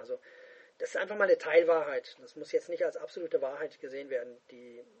zusammen. Also das ist einfach mal eine Teilwahrheit. Das muss jetzt nicht als absolute Wahrheit gesehen werden,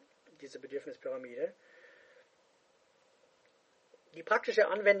 diese Bedürfnispyramide. Die praktische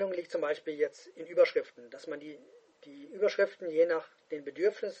Anwendung liegt zum Beispiel jetzt in Überschriften, dass man die Überschriften je nach den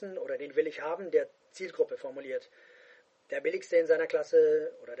Bedürfnissen oder den Will ich haben der Zielgruppe formuliert. Der billigste in seiner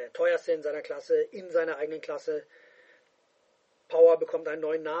Klasse oder der teuerste in seiner Klasse, in seiner eigenen Klasse. Power bekommt einen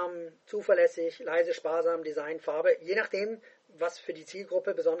neuen Namen, zuverlässig, leise, sparsam, Design, Farbe, je nachdem, was für die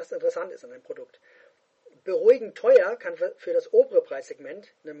Zielgruppe besonders interessant ist an einem Produkt. Beruhigend teuer kann für das obere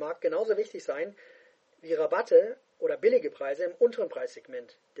Preissegment in einem Markt genauso wichtig sein wie Rabatte oder billige Preise im unteren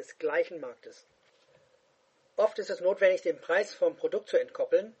Preissegment des gleichen Marktes. Oft ist es notwendig, den Preis vom Produkt zu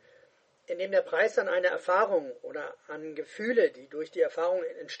entkoppeln, indem der Preis an eine Erfahrung oder an Gefühle, die durch die Erfahrung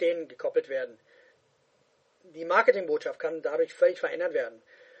entstehen, gekoppelt werden. Die Marketingbotschaft kann dadurch völlig verändert werden.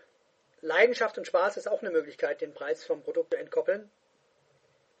 Leidenschaft und Spaß ist auch eine Möglichkeit, den Preis vom Produkt zu entkoppeln.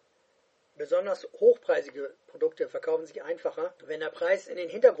 Besonders hochpreisige Produkte verkaufen sich einfacher, wenn der Preis in den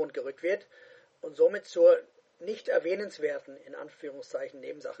Hintergrund gerückt wird und somit zur nicht erwähnenswerten, in Anführungszeichen,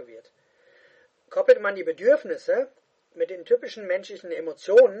 Nebensache wird. Koppelt man die Bedürfnisse mit den typischen menschlichen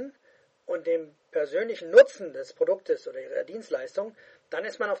Emotionen und dem persönlichen Nutzen des Produktes oder ihrer Dienstleistung, dann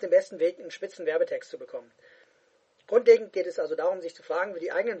ist man auf dem besten Weg, einen spitzen Werbetext zu bekommen. Grundlegend geht es also darum, sich zu fragen, wie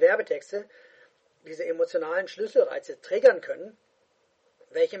die eigenen Werbetexte diese emotionalen Schlüsselreize triggern können,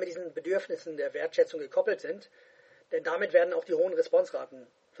 welche mit diesen Bedürfnissen der Wertschätzung gekoppelt sind, denn damit werden auch die hohen Responsraten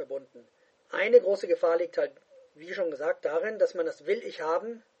verbunden. Eine große Gefahr liegt halt, wie schon gesagt, darin, dass man das Will ich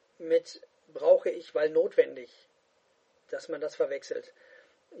haben mit brauche ich, weil notwendig, dass man das verwechselt.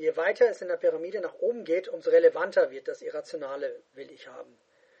 Je weiter es in der Pyramide nach oben geht, umso relevanter wird das irrationale Will ich haben.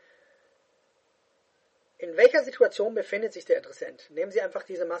 In welcher Situation befindet sich der Interessent? Nehmen Sie einfach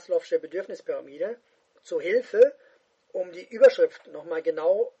diese Maslow'sche Bedürfnispyramide zur Hilfe, um die Überschrift nochmal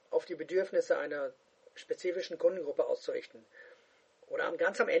genau auf die Bedürfnisse einer spezifischen Kundengruppe auszurichten. Oder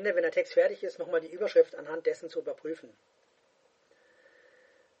ganz am Ende, wenn der Text fertig ist, nochmal die Überschrift anhand dessen zu überprüfen.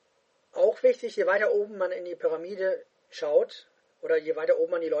 Auch wichtig, je weiter oben man in die Pyramide schaut, oder je weiter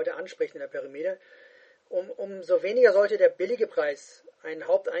oben man die Leute anspricht in der Pyramide, umso weniger sollte der billige Preis ein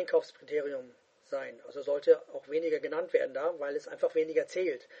Haupteinkaufskriterium sein. Also sollte auch weniger genannt werden da, weil es einfach weniger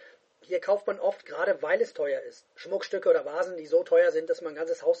zählt. Hier kauft man oft, gerade weil es teuer ist, Schmuckstücke oder Vasen, die so teuer sind, dass man ein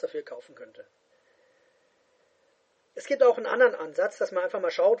ganzes Haus dafür kaufen könnte. Es gibt auch einen anderen Ansatz, dass man einfach mal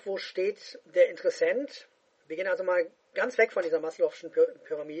schaut, wo steht der Interessent. Wir gehen also mal ganz weg von dieser Maslow'schen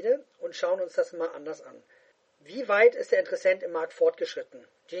Pyramide und schauen uns das mal anders an. Wie weit ist der Interessent im Markt fortgeschritten?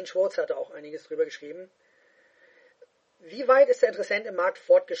 Gene Schwartz hatte auch einiges drüber geschrieben. Wie weit ist der Interessent im Markt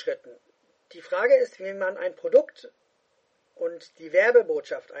fortgeschritten? Die Frage ist, wie man ein Produkt und die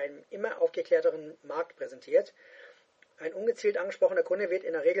Werbebotschaft einem immer aufgeklärteren Markt präsentiert. Ein ungezielt angesprochener Kunde wird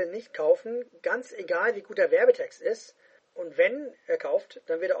in der Regel nicht kaufen, ganz egal wie gut der Werbetext ist. Und wenn er kauft,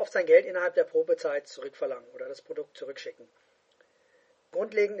 dann wird er oft sein Geld innerhalb der Probezeit zurückverlangen oder das Produkt zurückschicken.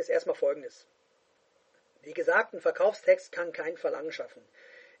 Grundlegend ist erstmal Folgendes. Wie gesagt, ein Verkaufstext kann kein Verlangen schaffen.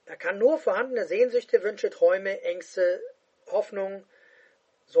 Er kann nur vorhandene Sehnsüchte, Wünsche, Träume, Ängste, Hoffnungen,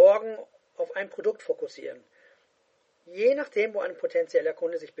 Sorgen auf ein Produkt fokussieren. Je nachdem, wo ein potenzieller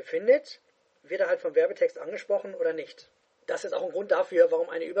Kunde sich befindet, wird er halt vom Werbetext angesprochen oder nicht. Das ist auch ein Grund dafür, warum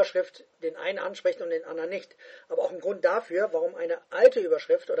eine Überschrift den einen anspricht und den anderen nicht. Aber auch ein Grund dafür, warum eine alte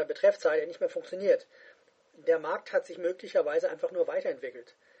Überschrift oder Betreffzeile nicht mehr funktioniert. Der Markt hat sich möglicherweise einfach nur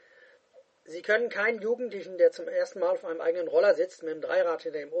weiterentwickelt. Sie können keinen Jugendlichen, der zum ersten Mal auf einem eigenen Roller sitzt, mit einem Dreirad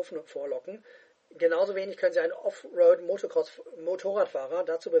hinter dem Ofen vorlocken. Genauso wenig können Sie einen Offroad-Motorradfahrer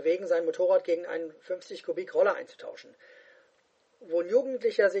dazu bewegen, sein Motorrad gegen einen 50-Kubik-Roller einzutauschen. Wo ein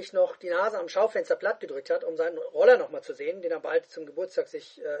Jugendlicher sich noch die Nase am Schaufenster platt gedrückt hat, um seinen Roller nochmal zu sehen, den er bald zum Geburtstag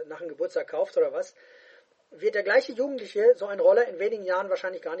nach dem Geburtstag kauft oder was, wird der gleiche Jugendliche so einen Roller in wenigen Jahren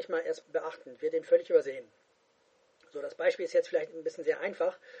wahrscheinlich gar nicht mal erst beachten, wird ihn völlig übersehen. So, das Beispiel ist jetzt vielleicht ein bisschen sehr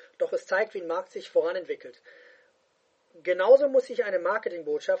einfach, doch es zeigt, wie ein Markt sich voranentwickelt. Genauso muss sich eine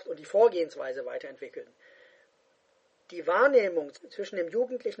Marketingbotschaft und die Vorgehensweise weiterentwickeln. Die Wahrnehmung zwischen dem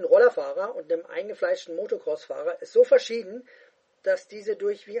jugendlichen Rollerfahrer und dem eingefleischten Motocrossfahrer ist so verschieden, dass diese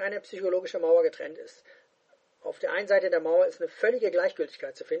durch wie eine psychologische Mauer getrennt ist. Auf der einen Seite der Mauer ist eine völlige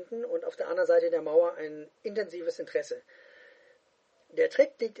Gleichgültigkeit zu finden und auf der anderen Seite der Mauer ein intensives Interesse. Der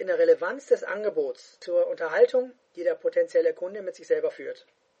Trick liegt in der Relevanz des Angebots zur Unterhaltung, die der potenzielle Kunde mit sich selber führt.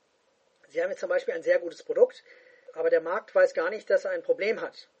 Sie haben jetzt zum Beispiel ein sehr gutes Produkt, aber der Markt weiß gar nicht, dass er ein Problem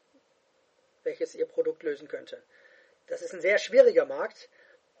hat, welches Ihr Produkt lösen könnte. Das ist ein sehr schwieriger Markt.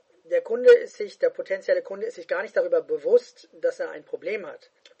 Der potenzielle Kunde ist sich gar nicht darüber bewusst, dass er ein Problem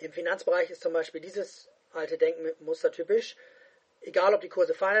hat. Im Finanzbereich ist zum Beispiel dieses alte Denkmuster typisch. Egal, ob die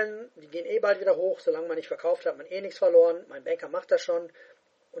Kurse fallen, die gehen bald wieder hoch, solange man nicht verkauft, hat man nichts verloren. Mein Banker macht das schon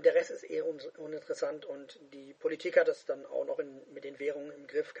und der Rest ist uninteressant und die Politik hat das dann auch noch mit den Währungen im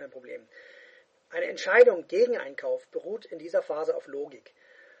Griff, kein Problem. Eine Entscheidung gegen Einkauf beruht in dieser Phase auf Logik.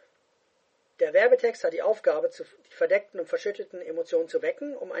 Der Werbetext hat die Aufgabe, die verdeckten und verschütteten Emotionen zu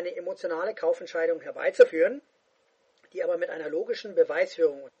wecken, um eine emotionale Kaufentscheidung herbeizuführen, die aber mit einer logischen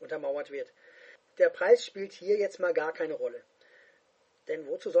Beweisführung untermauert wird. Der Preis spielt hier jetzt mal gar keine Rolle. Denn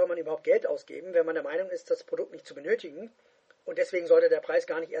wozu soll man überhaupt Geld ausgeben, wenn man der Meinung ist, das Produkt nicht zu benötigen? Und deswegen sollte der Preis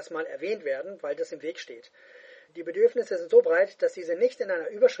gar nicht erstmal erwähnt werden, weil das im Weg steht. Die Bedürfnisse sind so breit, dass diese nicht in einer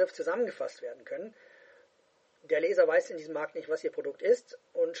Überschrift zusammengefasst werden können. Der Leser weiß in diesem Markt nicht, was Ihr Produkt ist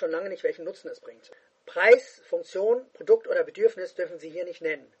und schon lange nicht, welchen Nutzen es bringt. Preis, Funktion, Produkt oder Bedürfnis dürfen Sie hier nicht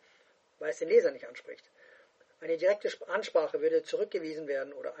nennen, weil es den Leser nicht anspricht. Eine direkte Ansprache würde zurückgewiesen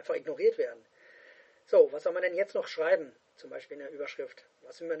werden oder einfach ignoriert werden. So, was soll man denn jetzt noch schreiben, zum Beispiel in der Überschrift?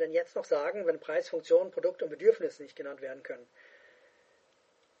 Was will man denn jetzt noch sagen, wenn Preis, Funktion, Produkt und Bedürfnis nicht genannt werden können?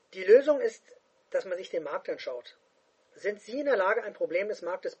 Die Lösung ist, dass man sich den Markt anschaut. Sind Sie in der Lage, ein Problem des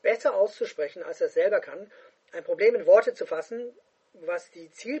Marktes besser auszusprechen, als er es selber kann, ein Problem in Worte zu fassen, was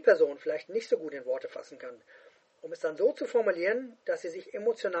die Zielperson vielleicht nicht so gut in Worte fassen kann, um es dann so zu formulieren, dass Sie sich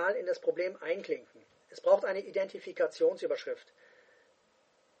emotional in das Problem einklinken? Es braucht eine Identifikationsüberschrift.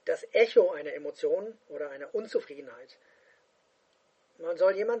 Das Echo einer Emotion oder einer Unzufriedenheit. Man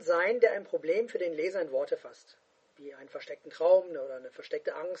soll jemand sein, der ein Problem für den Leser in Worte fasst, wie einen versteckten Traum oder eine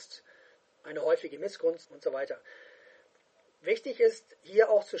versteckte Angst, eine häufige Missgunst und so weiter. Wichtig ist hier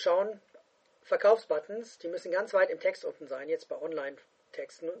auch zu schauen, Verkaufsbuttons, die müssen ganz weit im Text unten sein, jetzt bei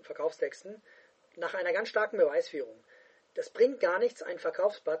Online-Texten, Verkaufstexten, nach einer ganz starken Beweisführung. Das bringt gar nichts, einen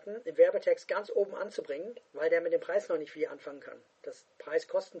Verkaufsbutton im Werbetext ganz oben anzubringen, weil der mit dem Preis noch nicht viel anfangen kann. Das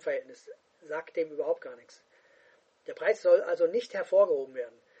Preis-Kosten-Verhältnis sagt dem überhaupt gar nichts. Der Preis soll also nicht hervorgehoben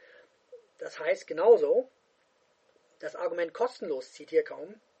werden. Das heißt genauso, das Argument kostenlos zieht hier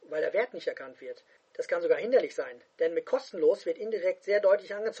kaum, weil der Wert nicht erkannt wird. Das kann sogar hinderlich sein, denn mit kostenlos wird indirekt sehr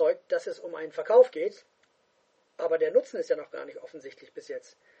deutlich angezeigt, dass es um einen Verkauf geht, aber der Nutzen ist ja noch gar nicht offensichtlich bis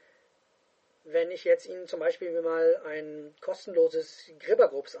jetzt. Wenn ich jetzt Ihnen zum Beispiel mal ein kostenloses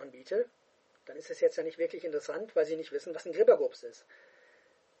Grippergrups anbiete, dann ist es jetzt ja nicht wirklich interessant, weil Sie nicht wissen, was ein Grippergups ist.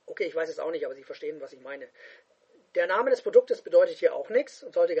 Okay, ich weiß es auch nicht, aber Sie verstehen, was ich meine. Der Name des Produktes bedeutet hier auch nichts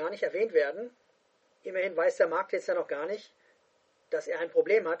und sollte gar nicht erwähnt werden. Immerhin weiß der Markt jetzt ja noch gar nicht, dass er ein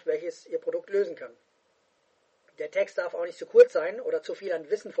Problem hat, welches Ihr Produkt lösen kann. Der Text darf auch nicht zu kurz sein oder zu viel an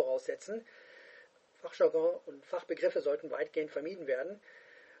Wissen voraussetzen. Fachjargon und Fachbegriffe sollten weitgehend vermieden werden.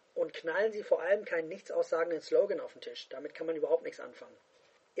 Und knallen Sie vor allem keinen nichtaussagenden Slogan auf den Tisch. Damit kann man überhaupt nichts anfangen.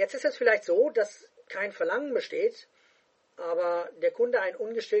 Jetzt ist es vielleicht so, dass kein Verlangen besteht, aber der Kunde ein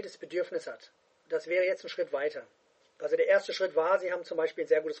ungestilltes Bedürfnis hat. Das wäre jetzt ein Schritt weiter. Also der erste Schritt war, Sie haben zum Beispiel ein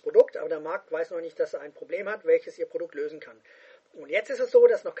sehr gutes Produkt, aber der Markt weiß noch nicht, dass er ein Problem hat, welches Ihr Produkt lösen kann. Und jetzt ist es so,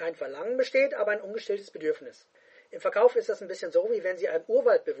 dass noch kein Verlangen besteht, aber ein ungestilltes Bedürfnis. Im Verkauf ist das ein bisschen so, wie wenn Sie einem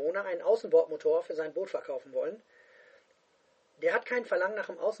Urwaldbewohner einen Außenbordmotor für sein Boot verkaufen wollen. Der hat kein Verlangen nach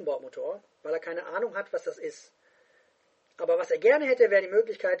einem Außenbordmotor, weil er keine Ahnung hat, was das ist. Aber was er gerne hätte, wäre die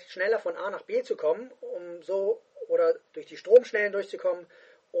Möglichkeit, schneller von A nach B zu kommen, um so oder durch die Stromschnellen durchzukommen,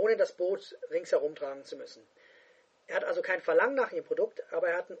 ohne das Boot ringsherum tragen zu müssen. Er hat also kein Verlangen nach Ihrem Produkt, aber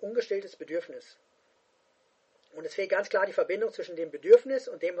er hat ein ungestilltes Bedürfnis. Und es fehlt ganz klar die Verbindung zwischen dem Bedürfnis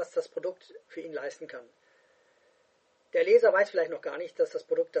und dem, was das Produkt für ihn leisten kann. Der Leser weiß vielleicht noch gar nicht, dass das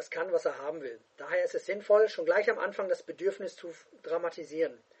Produkt das kann, was er haben will. Daher ist es sinnvoll, schon gleich am Anfang das Bedürfnis zu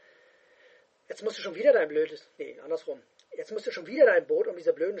dramatisieren. Jetzt musst du schon wieder Jetzt musst du schon wieder dein Boot um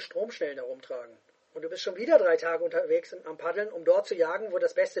diese blöden Stromschnellen herumtragen. Und du bist schon wieder 3 Tage unterwegs am Paddeln, um dort zu jagen, wo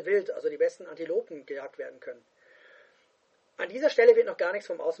das beste Wild, also die besten Antilopen, gejagt werden können. An dieser Stelle wird noch gar nichts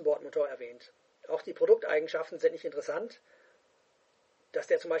vom Außenbordmotor erwähnt. Auch die Produkteigenschaften sind nicht interessant. Dass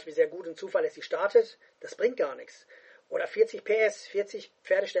der zum Beispiel sehr gut und zuverlässig startet, das bringt gar nichts. Oder 40 PS, 40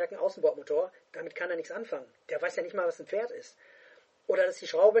 Pferdestärken Außenbordmotor, damit kann er nichts anfangen. Der weiß ja nicht mal, was ein Pferd ist. Oder dass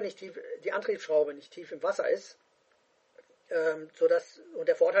die Antriebsschraube nicht tief im Wasser ist. Und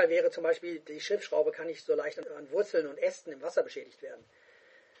der Vorteil wäre zum Beispiel, die Schiffsschraube kann nicht so leicht an Wurzeln und Ästen im Wasser beschädigt werden.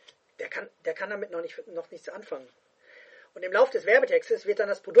 Der kann damit noch nichts anfangen. Und im Laufe des Werbetextes wird dann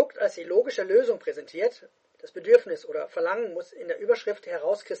das Produkt als die logische Lösung präsentiert. Das Bedürfnis oder Verlangen muss in der Überschrift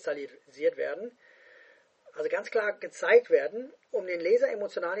herauskristallisiert werden, also ganz klar gezeigt werden, um den Leser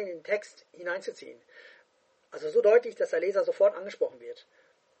emotional in den Text hineinzuziehen. Also so deutlich, dass der Leser sofort angesprochen wird.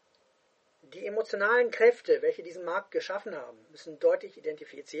 Die emotionalen Kräfte, welche diesen Markt geschaffen haben, müssen deutlich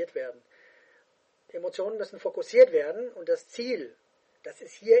identifiziert werden. Emotionen müssen fokussiert werden und das Ziel, das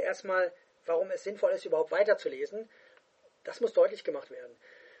ist hier erstmal, warum es sinnvoll ist, überhaupt weiterzulesen, das muss deutlich gemacht werden.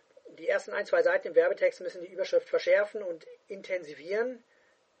 Die ersten 1-2 Seiten im Werbetext müssen die Überschrift verschärfen und intensivieren.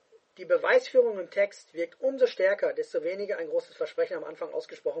 Die Beweisführung im Text wirkt umso stärker, desto weniger ein großes Versprechen am Anfang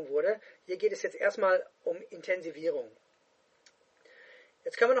ausgesprochen wurde. Hier geht es jetzt erstmal um Intensivierung.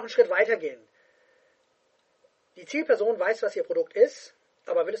 Jetzt können wir noch einen Schritt weiter gehen. Die Zielperson weiß, was ihr Produkt ist,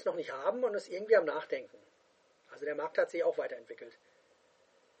 aber will es noch nicht haben und ist irgendwie am Nachdenken. Also der Markt hat sich auch weiterentwickelt.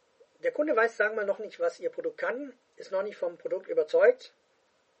 Der Kunde weiß, sagen wir mal, noch nicht, was ihr Produkt kann, ist noch nicht vom Produkt überzeugt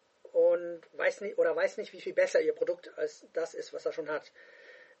und weiß nicht, wie viel besser ihr Produkt als das ist, was er schon hat.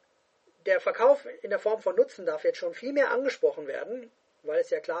 Der Verkauf in der Form von Nutzen darf jetzt schon viel mehr angesprochen werden, weil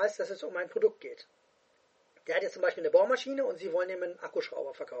es ja klar ist, dass es um ein Produkt geht. Der hat jetzt zum Beispiel eine Bohrmaschine und Sie wollen ihm einen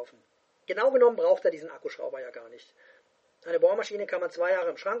Akkuschrauber verkaufen. Genau genommen braucht er diesen Akkuschrauber ja gar nicht. Eine Bohrmaschine kann man 2 Jahre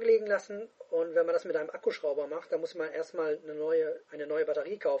im Schrank liegen lassen und wenn man das mit einem Akkuschrauber macht, dann muss man erstmal eine neue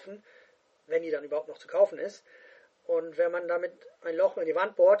Batterie kaufen, wenn die dann überhaupt noch zu kaufen ist. Und wenn man damit ein Loch in die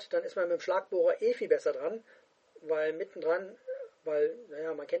Wand bohrt, dann ist man mit dem Schlagbohrer viel besser dran, weil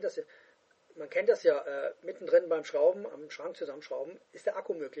man kennt das ja, mittendrin beim Schrauben, am Schrank zusammenschrauben, ist der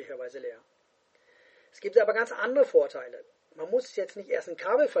Akku möglicherweise leer. Es gibt aber ganz andere Vorteile. Man muss jetzt nicht erst ein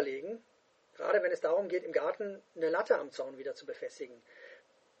Kabel verlegen, gerade wenn es darum geht, im Garten eine Latte am Zaun wieder zu befestigen.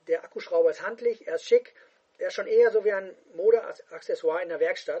 Der Akkuschrauber ist handlich, er ist schick, er ist schon eher so wie ein Modeaccessoire in der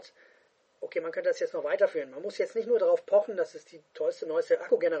Werkstatt. Okay, man könnte das jetzt noch weiterführen. Man muss jetzt nicht nur darauf pochen, dass es die tollste, neueste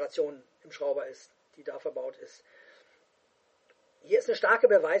Akkugeneration im Schrauber ist, die da verbaut ist. Hier ist eine starke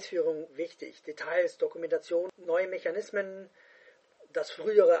Beweisführung wichtig. Details, Dokumentation, neue Mechanismen, dass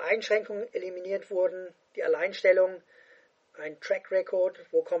frühere Einschränkungen eliminiert wurden, die Alleinstellung, ein Track Record,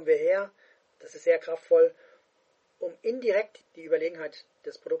 wo kommen wir her, das ist sehr kraftvoll, um indirekt die Überlegenheit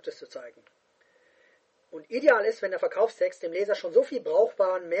des Produktes zu zeigen. Und ideal ist, wenn der Verkaufstext dem Leser schon so viel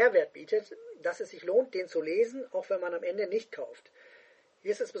brauchbaren Mehrwert bietet, dass es sich lohnt, den zu lesen, auch wenn man am Ende nicht kauft.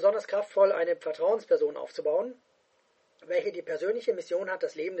 Hier ist es besonders kraftvoll, eine Vertrauensperson aufzubauen, welche die persönliche Mission hat,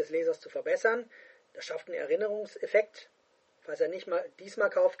 das Leben des Lesers zu verbessern. Das schafft einen Erinnerungseffekt. Falls er nicht mal diesmal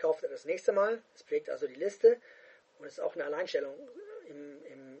kauft, kauft er das nächste Mal. Es pflegt also die Liste und ist auch eine Alleinstellung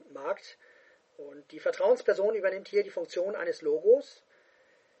im Markt. Und die Vertrauensperson übernimmt hier die Funktion eines Logos.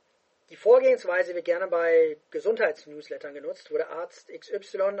 Die Vorgehensweise wird gerne bei Gesundheitsnewslettern genutzt, wo der Arzt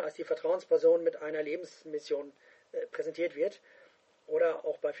XY als die Vertrauensperson mit einer Lebensmission präsentiert wird. Oder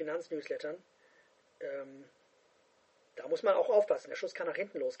auch bei Finanznewslettern. Da muss man auch aufpassen. Der Schuss kann nach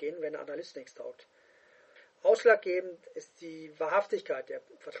hinten losgehen, wenn der Analyst nichts taugt. Ausschlaggebend ist die Wahrhaftigkeit der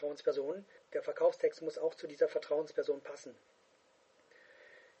Vertrauensperson. Der Verkaufstext muss auch zu dieser Vertrauensperson passen.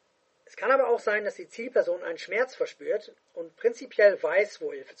 Es kann aber auch sein, dass die Zielperson einen Schmerz verspürt und prinzipiell weiß,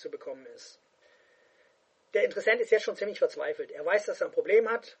 wo Hilfe zu bekommen ist. Der Interessent ist jetzt schon ziemlich verzweifelt. Er weiß, dass er ein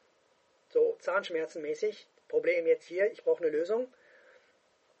Problem hat, so zahnschmerzenmäßig. Problem jetzt hier, ich brauche eine Lösung.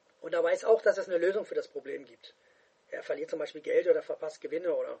 Und er weiß auch, dass es eine Lösung für das Problem gibt. Er verliert zum Beispiel Geld oder verpasst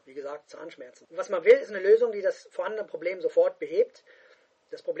Gewinne oder, wie gesagt, Zahnschmerzen. Und was man will, ist eine Lösung, die das vorhandene Problem sofort behebt.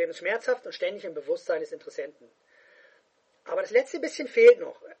 Das Problem ist schmerzhaft und ständig im Bewusstsein des Interessenten. Aber das letzte bisschen fehlt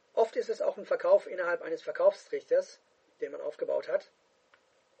noch. Oft ist es auch ein Verkauf innerhalb eines Verkaufstrichters, den man aufgebaut hat.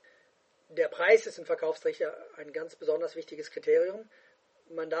 Der Preis ist im Verkaufstrichter ein ganz besonders wichtiges Kriterium.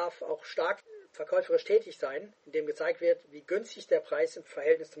 Man darf auch stark verkäuferisch tätig sein, indem gezeigt wird, wie günstig der Preis im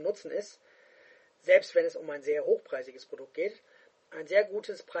Verhältnis zum Nutzen ist, selbst wenn es um ein sehr hochpreisiges Produkt geht. Ein sehr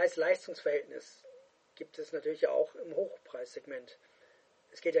gutes Preis-Leistungs-Verhältnis gibt es natürlich ja auch im Hochpreissegment.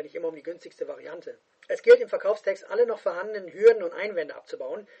 Es geht ja nicht immer um die günstigste Variante. Es gilt im Verkaufstext, alle noch vorhandenen Hürden und Einwände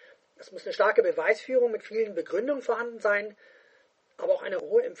abzubauen. Es muss eine starke Beweisführung mit vielen Begründungen vorhanden sein, aber auch eine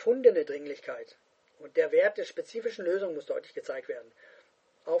hohe empfundene Dringlichkeit. Und der Wert der spezifischen Lösung muss deutlich gezeigt werden.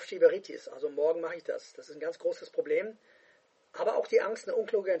 Aufschieberitis, also morgen mache ich das. Das ist ein ganz großes Problem. Aber auch die Angst, eine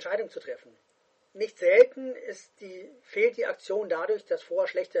unkluge Entscheidung zu treffen. Nicht selten fehlt die Aktion dadurch, dass vorher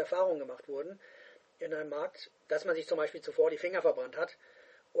schlechte Erfahrungen gemacht wurden in einem Markt, dass man sich zum Beispiel zuvor die Finger verbrannt hat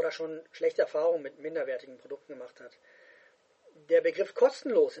oder schon schlechte Erfahrungen mit minderwertigen Produkten gemacht hat. Der Begriff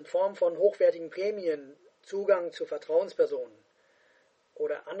kostenlos in Form von hochwertigen Prämien, Zugang zu Vertrauenspersonen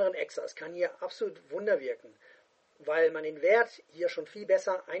oder anderen Extras kann hier absolut Wunder wirken, weil man den Wert hier schon viel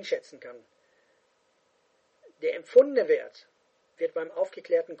besser einschätzen kann. Der empfundene Wert wird beim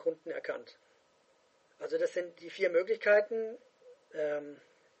aufgeklärten Kunden erkannt. Also das sind die 4 Möglichkeiten.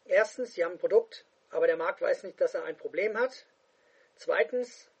 Erstens, Sie haben ein Produkt, aber der Markt weiß nicht, dass er ein Problem hat.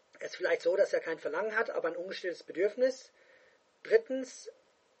 Zweitens, es ist vielleicht so, dass er kein Verlangen hat, aber ein ungestilltes Bedürfnis. Drittens,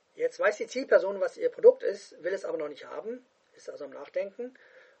 jetzt weiß die Zielperson, was ihr Produkt ist, will es aber noch nicht haben, ist also am Nachdenken.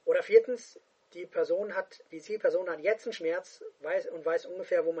 Oder viertens, die Zielperson hat jetzt einen Schmerz und weiß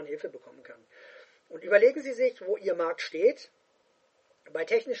ungefähr, wo man Hilfe bekommen kann. Und überlegen Sie sich, wo Ihr Markt steht. Bei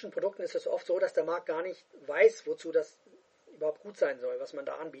technischen Produkten ist es oft so, dass der Markt gar nicht weiß, wozu das überhaupt gut sein soll, was man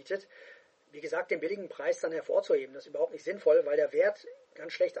da anbietet. Wie gesagt, den billigen Preis dann hervorzuheben, das ist überhaupt nicht sinnvoll, weil der Wert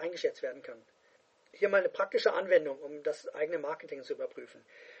ganz schlecht eingeschätzt werden kann. Hier mal eine praktische Anwendung, um das eigene Marketing zu überprüfen.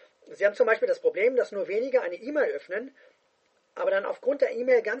 Sie haben zum Beispiel das Problem, dass nur wenige eine E-Mail öffnen, aber dann aufgrund der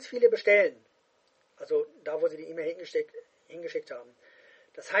E-Mail ganz viele bestellen. Also da, wo sie die E-Mail hingeschickt haben.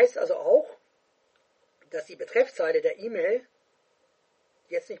 Das heißt also auch, dass die Betreffzeile der E-Mail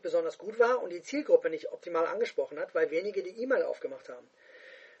jetzt nicht besonders gut war und die Zielgruppe nicht optimal angesprochen hat, weil wenige die E-Mail aufgemacht haben.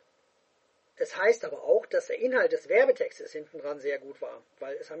 Das heißt aber auch, dass der Inhalt des Werbetextes hinten dran sehr gut war,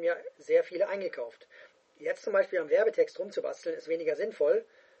 weil es haben ja sehr viele eingekauft. Jetzt zum Beispiel am Werbetext rumzubasteln ist weniger sinnvoll.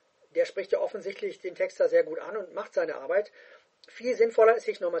 Der spricht ja offensichtlich den Texter sehr gut an und macht seine Arbeit. Viel sinnvoller ist,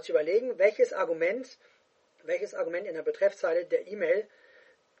 sich nochmal zu überlegen, welches Argument in der Betreffzeile der E-Mail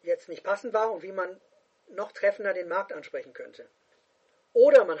jetzt nicht passend war und wie man noch treffender den Markt ansprechen könnte.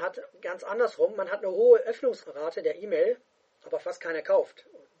 Oder man hat ganz andersrum, man hat eine hohe Öffnungsrate der E-Mail, aber fast keiner kauft.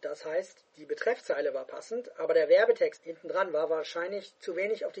 Das heißt, die Betreffzeile war passend, aber der Werbetext hinten dran war wahrscheinlich zu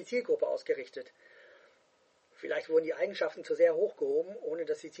wenig auf die Zielgruppe ausgerichtet. Vielleicht wurden die Eigenschaften zu sehr hochgehoben, ohne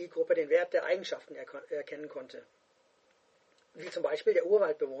dass die Zielgruppe den Wert der Eigenschaften erkennen konnte. Wie zum Beispiel der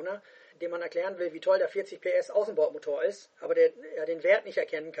Urwaldbewohner, dem man erklären will, wie toll der 40 PS Außenbordmotor ist, aber er den Wert nicht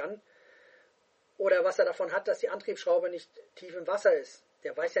erkennen kann. Oder was er davon hat, dass die Antriebsschraube nicht tief im Wasser ist.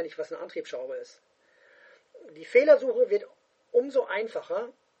 Der weiß ja nicht, was eine Antriebsschraube ist. Die Fehlersuche wird umso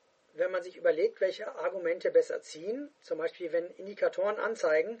einfacher, wenn man sich überlegt, welche Argumente besser ziehen. Zum Beispiel, wenn Indikatoren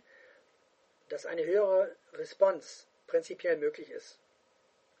anzeigen, dass eine höhere Response prinzipiell möglich ist.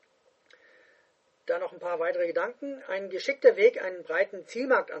 Da noch ein paar weitere Gedanken. Ein geschickter Weg, einen breiten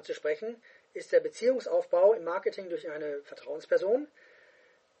Zielmarkt anzusprechen, ist der Beziehungsaufbau im Marketing durch eine Vertrauensperson.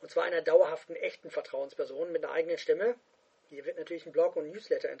 Und zwar einer dauerhaften, echten Vertrauensperson mit einer eigenen Stimme. Hier wird natürlich ein Blog und ein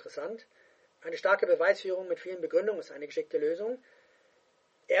Newsletter interessant. Eine starke Beweisführung mit vielen Begründungen ist eine geschickte Lösung.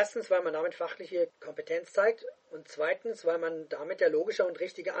 Erstens, weil man damit fachliche Kompetenz zeigt. Und zweitens, weil man damit der logische und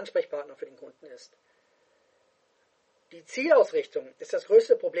richtige Ansprechpartner für den Kunden ist. Die Zielausrichtung ist das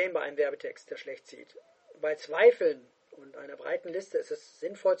größte Problem bei einem Werbetext, der schlecht zieht. Bei Zweifeln und einer breiten Liste ist es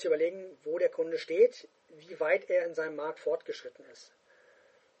sinnvoll zu überlegen, wo der Kunde steht, wie weit er in seinem Markt fortgeschritten ist.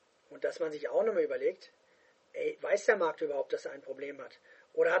 Und dass man sich auch nochmal überlegt, weiß der Markt überhaupt, dass er ein Problem hat?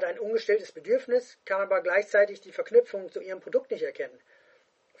 Oder hat er ein ungestilltes Bedürfnis, kann aber gleichzeitig die Verknüpfung zu ihrem Produkt nicht erkennen?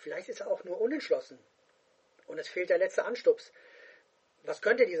 Vielleicht ist er auch nur unentschlossen und es fehlt der letzte Anstups. Was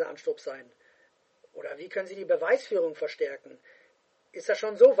könnte dieser Anstups sein? Oder wie können Sie die Beweisführung verstärken? Ist er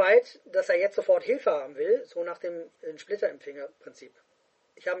schon so weit, dass er jetzt sofort Hilfe haben will, so nach dem Splitterempfänger-Prinzip?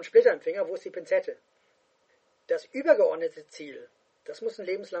 Ich habe einen Splitterempfänger, wo ist die Pinzette? Das übergeordnete Ziel, das muss ein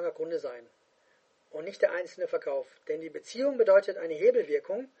lebenslanger Kunde sein und nicht der einzelne Verkauf. Denn die Beziehung bedeutet eine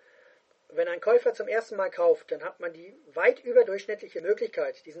Hebelwirkung. Wenn ein Käufer zum ersten Mal kauft, dann hat man die weit überdurchschnittliche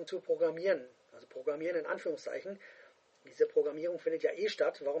Möglichkeit, diesen zu programmieren. Also programmieren in Anführungszeichen. Diese Programmierung findet ja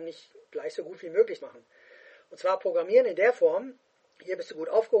statt. Warum nicht gleich so gut wie möglich machen? Und zwar programmieren in der Form, hier bist du gut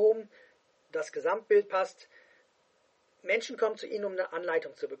aufgehoben, das Gesamtbild passt. Menschen kommen zu Ihnen, um eine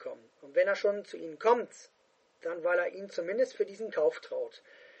Anleitung zu bekommen. Und wenn er schon zu Ihnen kommt, dann weil er Ihnen zumindest für diesen Kauf traut.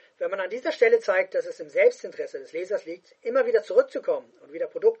 Wenn man an dieser Stelle zeigt, dass es im Selbstinteresse des Lesers liegt, immer wieder zurückzukommen und wieder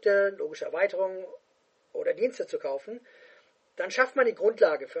Produkte, logische Erweiterungen oder Dienste zu kaufen, dann schafft man die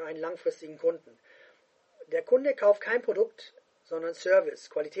Grundlage für einen langfristigen Kunden. Der Kunde kauft kein Produkt, sondern Service,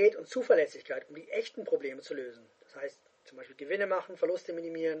 Qualität und Zuverlässigkeit, um die echten Probleme zu lösen. Das heißt, zum Beispiel Gewinne machen, Verluste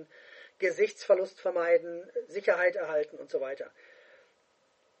minimieren, Gesichtsverlust vermeiden, Sicherheit erhalten und so weiter.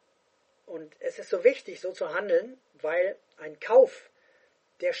 Und es ist so wichtig, so zu handeln, weil ein Kauf,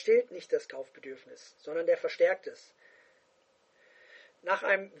 der stillt nicht das Kaufbedürfnis, sondern der verstärkt es. Nach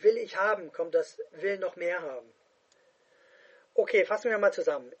einem Will ich haben kommt das Will noch mehr haben. Okay, fassen wir mal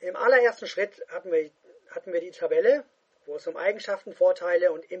zusammen. Im allerersten Schritt hatten wir die Tabelle, wo es um Eigenschaften,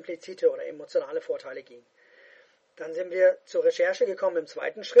 Vorteile und implizite oder emotionale Vorteile ging. Dann sind wir zur Recherche gekommen im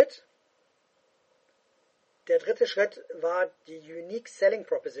zweiten Schritt. Der dritte Schritt war die Unique Selling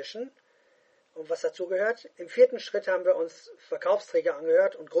Proposition und was dazu gehört. Im vierten Schritt haben wir uns Verkaufsträger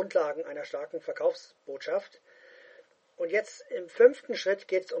angehört und Grundlagen einer starken Verkaufsbotschaft. Und jetzt im fünften Schritt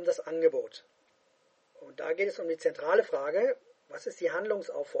geht es um das Angebot. Und da geht es um die zentrale Frage, was ist die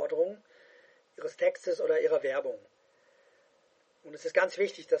Handlungsaufforderung Ihres Textes oder Ihrer Werbung? Und es ist ganz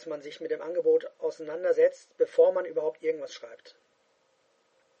wichtig, dass man sich mit dem Angebot auseinandersetzt, bevor man überhaupt irgendwas schreibt.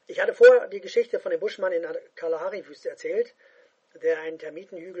 Ich hatte vorher die Geschichte von dem Buschmann in der Kalahari-Wüste erzählt, der einen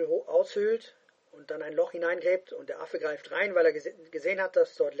Termitenhügel aushöhlt und dann ein Loch hineingräbt und der Affe greift rein, weil er gesehen hat,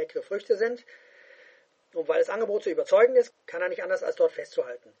 dass dort leckere Früchte sind. Und weil das Angebot so überzeugend ist, kann er nicht anders als dort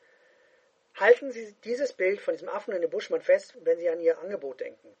festzuhalten. Halten Sie dieses Bild von diesem Affen und dem Buschmann fest, wenn Sie an Ihr Angebot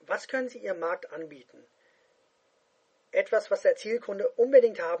denken. Was können Sie Ihrem Markt anbieten? Etwas, was der Zielkunde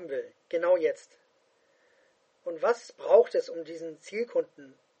unbedingt haben will, genau jetzt. Und was braucht es, um diesen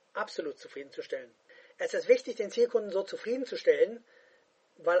Zielkunden absolut zufriedenzustellen? Es ist wichtig, den Zielkunden so zufriedenzustellen,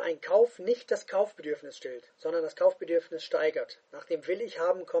 weil ein Kauf nicht das Kaufbedürfnis stillt, sondern das Kaufbedürfnis steigert. Nach dem Will ich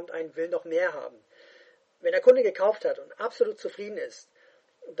haben kommt ein Will noch mehr haben. Wenn der Kunde gekauft hat und absolut zufrieden ist,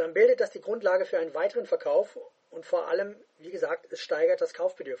 dann bildet das die Grundlage für einen weiteren Verkauf und vor allem, wie gesagt, es steigert das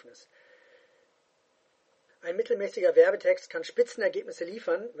Kaufbedürfnis. Ein mittelmäßiger Werbetext kann Spitzenergebnisse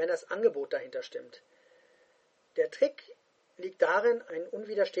liefern, wenn das Angebot dahinter stimmt. Der Trick liegt darin, ein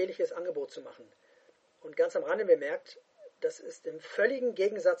unwiderstehliches Angebot zu machen. Und ganz am Rande bemerkt, das ist im völligen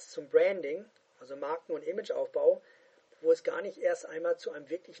Gegensatz zum Branding, also Marken- und Imageaufbau, wo es gar nicht erst einmal zu einem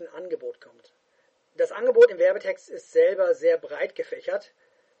wirklichen Angebot kommt. Das Angebot im Werbetext ist selber sehr breit gefächert.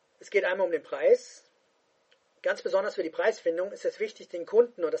 Es geht einmal um den Preis. Ganz besonders für die Preisfindung ist es wichtig, den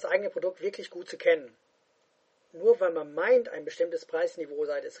Kunden und das eigene Produkt wirklich gut zu kennen. Nur weil man meint, ein bestimmtes Preisniveau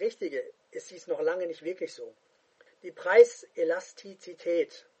sei das Richtige, ist dies noch lange nicht wirklich so. Die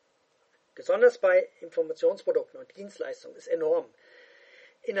Preiselastizität, besonders bei Informationsprodukten und Dienstleistungen, ist enorm.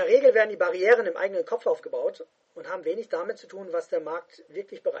 In der Regel werden die Barrieren im eigenen Kopf aufgebaut und haben wenig damit zu tun, was der Markt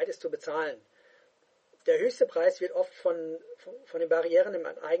wirklich bereit ist zu bezahlen. Der höchste Preis wird oft von den Barrieren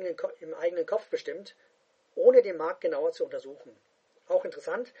im eigenen Kopf bestimmt, ohne den Markt genauer zu untersuchen. Auch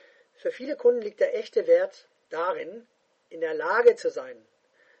interessant, für viele Kunden liegt der echte Wert darin, in der Lage zu sein,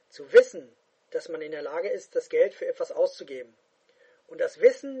 zu wissen, dass man in der Lage ist, das Geld für etwas auszugeben. Und das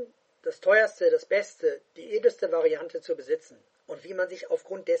Wissen, das teuerste, das beste, die edelste Variante zu besitzen und wie man sich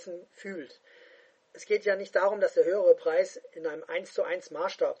aufgrund dessen fühlt. Es geht ja nicht darum, dass der höhere Preis in einem 1:1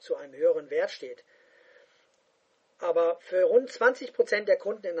 Maßstab zu einem höheren Wert steht. Aber für rund 20% der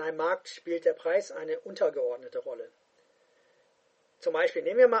Kunden in einem Markt spielt der Preis eine untergeordnete Rolle. Zum Beispiel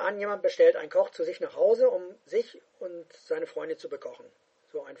nehmen wir mal an, jemand bestellt einen Koch zu sich nach Hause, um sich und seine Freunde zu bekochen.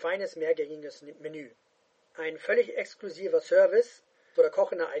 So ein feines, mehrgängiges Menü. Ein völlig exklusiver Service, wo der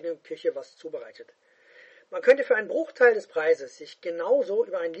Koch in der eigenen Küche was zubereitet. Man könnte für einen Bruchteil des Preises sich genauso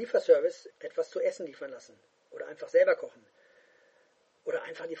über einen Lieferservice etwas zu essen liefern lassen oder einfach selber kochen oder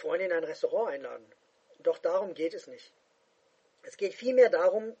einfach die Freunde in ein Restaurant einladen. Doch darum geht es nicht. Es geht vielmehr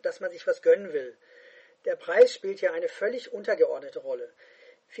darum, dass man sich was gönnen will. Der Preis spielt hier eine völlig untergeordnete Rolle.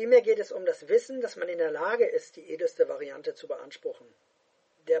 Vielmehr geht es um das Wissen, dass man in der Lage ist, die edelste Variante zu beanspruchen.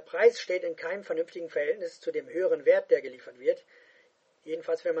 Der Preis steht in keinem vernünftigen Verhältnis zu dem höheren Wert, der geliefert wird.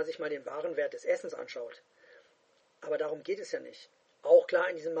 Jedenfalls, wenn man sich mal den wahren Wert des Essens anschaut. Aber darum geht es ja nicht. Auch klar,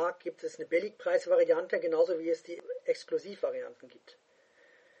 in diesem Markt gibt es eine Billigpreisvariante, genauso wie es die Exklusivvarianten gibt.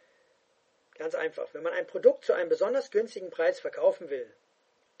 Ganz einfach, wenn man ein Produkt zu einem besonders günstigen Preis verkaufen will,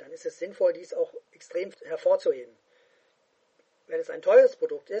 dann ist es sinnvoll, dies auch extrem hervorzuheben. Wenn es ein teures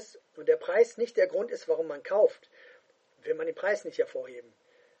Produkt ist und der Preis nicht der Grund ist, warum man kauft, will man den Preis nicht hervorheben.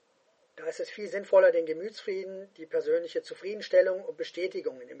 Da ist es viel sinnvoller, den Gemütsfrieden, die persönliche Zufriedenstellung und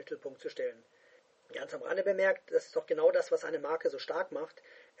Bestätigung in den Mittelpunkt zu stellen. Ganz am Rande bemerkt, das ist doch genau das, was eine Marke so stark macht.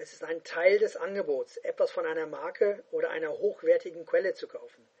 Es ist ein Teil des Angebots, etwas von einer Marke oder einer hochwertigen Quelle zu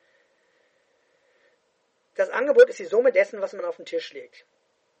kaufen. Das Angebot ist die Summe dessen, was man auf den Tisch legt.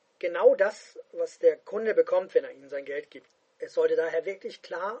 Genau das, was der Kunde bekommt, wenn er Ihnen sein Geld gibt. Es sollte daher wirklich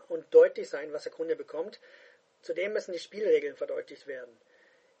klar und deutlich sein, was der Kunde bekommt. Zudem müssen die Spielregeln verdeutlicht werden.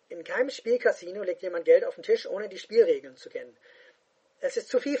 In keinem Spielcasino legt jemand Geld auf den Tisch, ohne die Spielregeln zu kennen. Es ist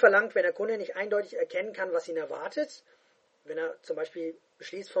zu viel verlangt, wenn der Kunde nicht eindeutig erkennen kann, was ihn erwartet, wenn er zum Beispiel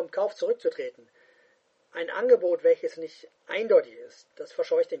beschließt, vom Kauf zurückzutreten. Ein Angebot, welches nicht eindeutig ist, das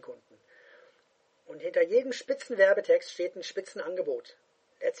verscheucht den Kunden. Und hinter jedem spitzen Werbetext steht ein Spitzenangebot.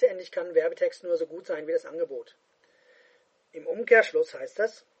 Letztendlich kann ein Werbetext nur so gut sein wie das Angebot. Im Umkehrschluss heißt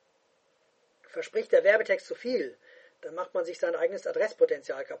das, verspricht der Werbetext zu viel, dann macht man sich sein eigenes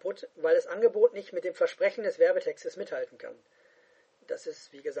Adresspotenzial kaputt, weil das Angebot nicht mit dem Versprechen des Werbetextes mithalten kann. Das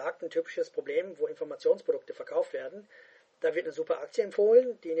ist, wie gesagt, ein typisches Problem, wo Informationsprodukte verkauft werden. Da wird eine super Aktie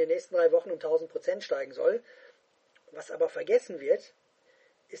empfohlen, die in den nächsten 3 Wochen um 1000% steigen soll. Was aber vergessen wird,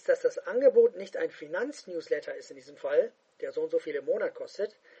 ist, dass das Angebot nicht ein Finanznewsletter ist in diesem Fall, der so und so viel im Monat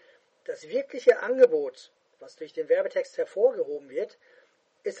kostet. Das wirkliche Angebot, was durch den Werbetext hervorgehoben wird,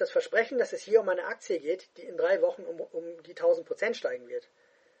 ist das Versprechen, dass es hier um eine Aktie geht, die in 3 Wochen um die 1000% steigen wird.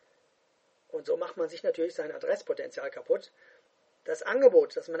 Und so macht man sich natürlich sein Adresspotenzial kaputt. Das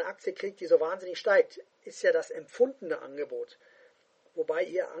Angebot, dass man eine Aktie kriegt, die so wahnsinnig steigt, ist ja das empfundene Angebot. Wobei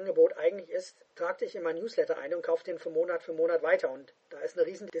Ihr Angebot eigentlich ist, trag dich in mein Newsletter ein und kauf den für Monat weiter. Und da ist eine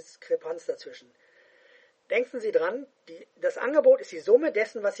riesen Diskrepanz dazwischen. Denken Sie dran, das Angebot ist die Summe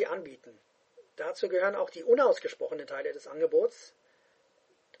dessen, was Sie anbieten. Dazu gehören auch die unausgesprochenen Teile des Angebots,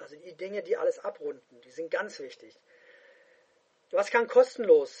 also die Dinge, die alles abrunden, die sind ganz wichtig. Was kann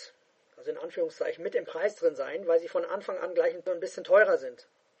kostenlos, also in Anführungszeichen, mit im Preis drin sein, weil sie von Anfang an gleich ein bisschen teurer sind?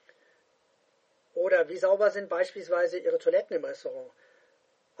 Oder wie sauber sind beispielsweise Ihre Toiletten im Restaurant?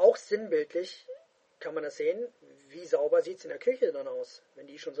 Auch sinnbildlich kann man das sehen, wie sauber sieht es in der Küche dann aus, wenn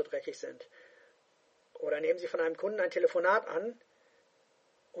die schon so dreckig sind. Oder nehmen Sie von einem Kunden ein Telefonat an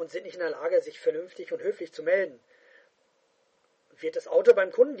und sind nicht in der Lage, sich vernünftig und höflich zu melden. Wird das Auto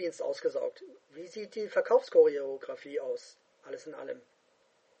beim Kundendienst ausgesaugt? Wie sieht die Verkaufschoreografie aus? Alles in allem.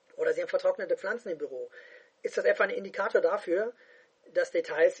 Oder Sie haben vertrocknete Pflanzen im Büro. Ist das etwa ein Indikator dafür, dass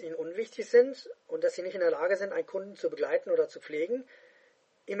Details Ihnen unwichtig sind und dass Sie nicht in der Lage sind, einen Kunden zu begleiten oder zu pflegen?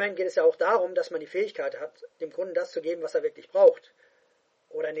 Immerhin geht es ja auch darum, dass man die Fähigkeit hat, dem Kunden das zu geben, was er wirklich braucht.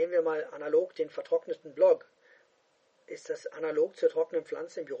 Oder nehmen wir mal analog den vertrockneten Blog. Ist das analog zur trockenen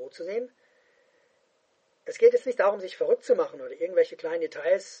Pflanze im Büro zu sehen? Es geht jetzt nicht darum, sich verrückt zu machen oder irgendwelche kleinen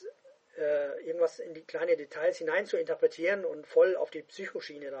Details, irgendwas in die kleinen Details hinein zu interpretieren und voll auf die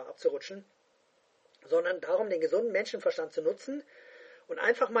Psychoschiene da abzurutschen, sondern darum, den gesunden Menschenverstand zu nutzen und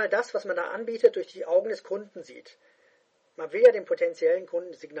einfach mal das, was man da anbietet, durch die Augen des Kunden sieht. Man will ja dem potenziellen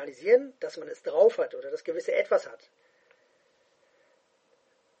Kunden signalisieren, dass man es drauf hat oder das gewisse Etwas hat.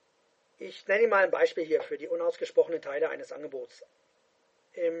 Ich nenne Ihnen mal ein Beispiel hier für die unausgesprochenen Teile eines Angebots.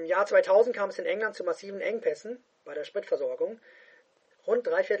 Im Jahr 2000 kam es in England zu massiven Engpässen bei der Spritversorgung. Rund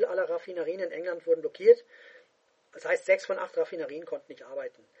 3/4 aller Raffinerien in England wurden blockiert. Das heißt, 6 von 8 Raffinerien konnten nicht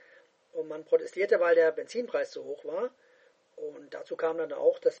arbeiten. Und man protestierte, weil der Benzinpreis zu hoch war. Und dazu kam dann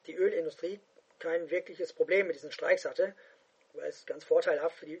auch, dass die Ölindustrie kein wirkliches Problem mit diesen Streiks hatte, weil es ganz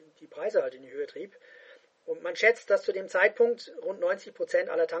vorteilhaft für die Preise halt in die Höhe trieb. Und man schätzt, dass zu dem Zeitpunkt rund 90%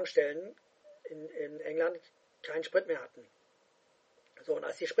 aller Tankstellen in England keinen Sprit mehr hatten. So, und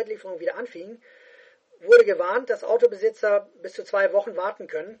als die Spritlieferung wieder anfing, wurde gewarnt, dass Autobesitzer bis zu 2 Wochen warten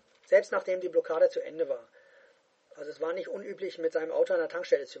können, selbst nachdem die Blockade zu Ende war. Also es war nicht unüblich, mit seinem Auto an der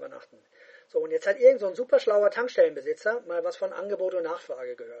Tankstelle zu übernachten. So, und jetzt hat irgend so ein super schlauer Tankstellenbesitzer mal was von Angebot und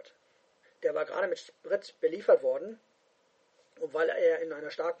Nachfrage gehört. Der war gerade mit Sprit beliefert worden und weil er in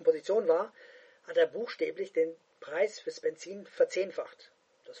einer starken Position war, hat er buchstäblich den Preis fürs Benzin verzehnfacht.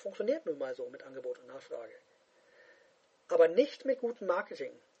 Das funktioniert nun mal so mit Angebot und Nachfrage. Aber nicht mit gutem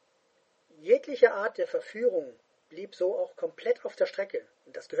Marketing. Jegliche Art der Verführung blieb so auch komplett auf der Strecke.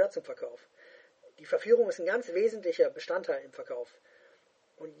 Und das gehört zum Verkauf. Die Verführung ist ein ganz wesentlicher Bestandteil im Verkauf.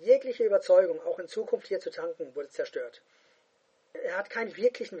 Und jegliche Überzeugung, auch in Zukunft hier zu tanken, wurde zerstört. Er hat keinen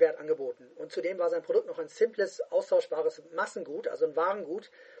wirklichen Wert angeboten. Und zudem war sein Produkt noch ein simples, austauschbares Massengut, also ein Warengut,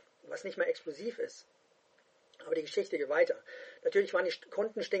 was nicht mehr exklusiv ist. Aber die Geschichte geht weiter. Natürlich waren die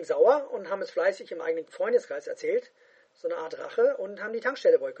Kunden stinksauer und haben es fleißig im eigenen Freundeskreis erzählt, so eine Art Rache, und haben die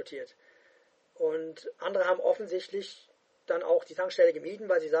Tankstelle boykottiert. Und andere haben offensichtlich dann auch die Tankstelle gemieden,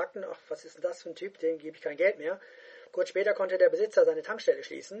 weil sie sagten, ach, was ist denn das für ein Typ, dem gebe ich kein Geld mehr. Kurz später konnte der Besitzer seine Tankstelle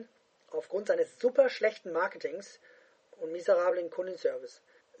schließen, aufgrund seines super schlechten Marketings und miserablen Kundenservice.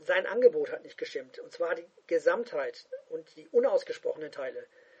 Sein Angebot hat nicht gestimmt, und zwar die Gesamtheit und die unausgesprochenen Teile.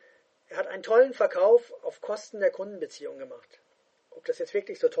 Er hat einen tollen Verkauf auf Kosten der Kundenbeziehung gemacht. Ob das jetzt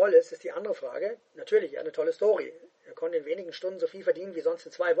wirklich so toll ist, ist die andere Frage. Natürlich, er hat eine tolle Story. Er konnte in wenigen Stunden so viel verdienen wie sonst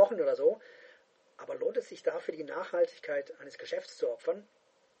in 2 Wochen oder so. Aber lohnt es sich dafür, die Nachhaltigkeit eines Geschäfts zu opfern?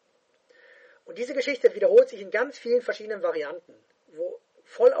 Und diese Geschichte wiederholt sich in ganz vielen verschiedenen Varianten, wo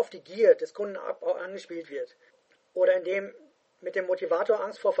voll auf die Gier des Kunden angespielt wird. Oder indem mit dem Motivator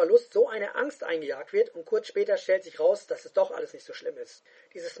Angst vor Verlust so eine Angst eingejagt wird und kurz später stellt sich raus, dass es doch alles nicht so schlimm ist.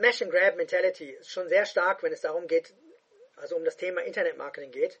 Diese Smash-and-Grab-Mentality ist schon sehr stark, wenn es darum geht, also um das Thema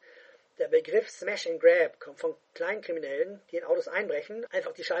Internetmarketing geht. Der Begriff Smash and Grab kommt von kleinen Kriminellen, die in Autos einbrechen,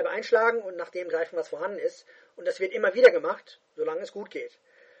 einfach die Scheibe einschlagen und nach dem greifen, was vorhanden ist. Und das wird immer wieder gemacht, solange es gut geht.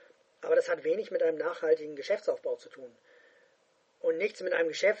 Aber das hat wenig mit einem nachhaltigen Geschäftsaufbau zu tun. Und nichts mit einem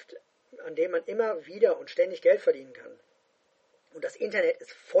Geschäft, an dem man immer wieder und ständig Geld verdienen kann. Und das Internet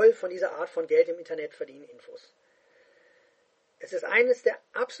ist voll von dieser Art von Geld im Internet verdienen Infos. Es ist eines der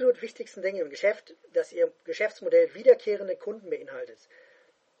absolut wichtigsten Dinge im Geschäft, dass Ihr Geschäftsmodell wiederkehrende Kunden beinhaltet.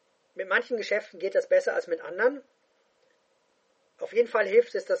 Mit manchen Geschäften geht das besser als mit anderen. Auf jeden Fall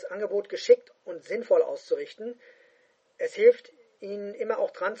hilft es, das Angebot geschickt und sinnvoll auszurichten. Es hilft Ihnen immer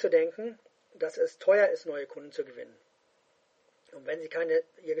auch dran zu denken, dass es teuer ist, neue Kunden zu gewinnen. Und wenn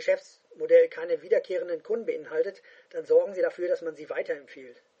Ihr Geschäftsmodell keine wiederkehrenden Kunden beinhaltet, dann sorgen Sie dafür, dass man sie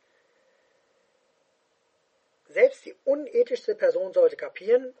weiterempfiehlt. Selbst die unethischste Person sollte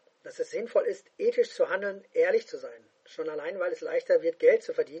kapieren, dass es sinnvoll ist, ethisch zu handeln, ehrlich zu sein. Schon allein, weil es leichter wird, Geld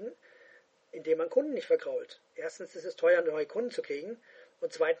zu verdienen, indem man Kunden nicht vergrault. Erstens ist es teuer, neue Kunden zu kriegen.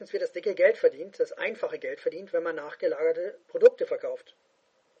 Und zweitens wird das dicke Geld verdient, das einfache Geld verdient, wenn man nachgelagerte Produkte verkauft.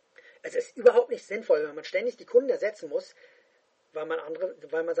 Es ist überhaupt nicht sinnvoll, wenn man ständig die Kunden ersetzen muss, weil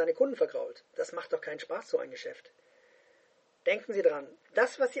man seine Kunden vergrault. Das macht doch keinen Spaß, so ein Geschäft. Denken Sie dran,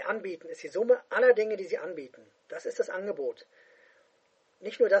 das, was Sie anbieten, ist die Summe aller Dinge, die Sie anbieten. Das ist das Angebot.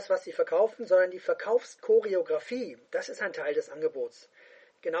 Nicht nur das, was Sie verkaufen, sondern die Verkaufschoreografie, das ist ein Teil des Angebots.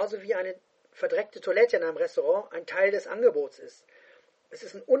 Genauso wie eine verdreckte Toilette in einem Restaurant ein Teil des Angebots ist. Es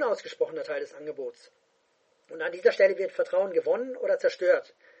ist ein unausgesprochener Teil des Angebots. Und an dieser Stelle wird Vertrauen gewonnen oder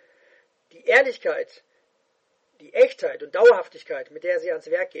zerstört. Die Ehrlichkeit, die Echtheit und Dauerhaftigkeit, mit der Sie ans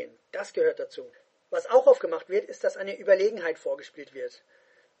Werk gehen, das gehört dazu. Was auch aufgemacht wird, ist, dass eine Überlegenheit vorgespielt wird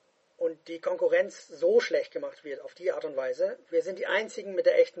und die Konkurrenz so schlecht gemacht wird auf die Art und Weise. Wir sind die Einzigen mit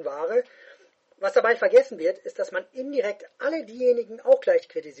der echten Ware. Was dabei vergessen wird, ist, dass man indirekt alle diejenigen auch gleich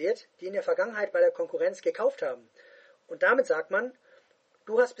kritisiert, die in der Vergangenheit bei der Konkurrenz gekauft haben. Und damit sagt man,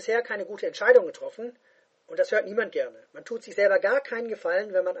 du hast bisher keine gute Entscheidung getroffen und das hört niemand gerne. Man tut sich selber gar keinen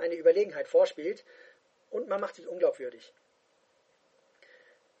Gefallen, wenn man eine Überlegenheit vorspielt und man macht sich unglaubwürdig.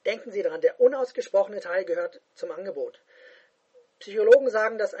 Denken Sie daran, der unausgesprochene Teil gehört zum Angebot. Psychologen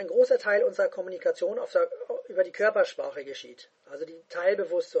sagen, dass ein großer Teil unserer Kommunikation über die Körpersprache geschieht, also die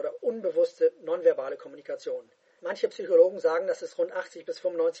teilbewusste oder unbewusste nonverbale Kommunikation. Manche Psychologen sagen, dass es rund 80 bis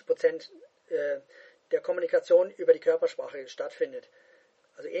 95% der Kommunikation über die Körpersprache stattfindet.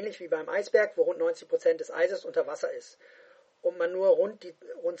 Also ähnlich wie beim Eisberg, wo rund 90% des Eises unter Wasser ist und man nur rund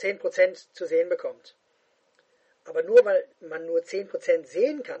 10% zu sehen bekommt. Aber nur weil man nur 10%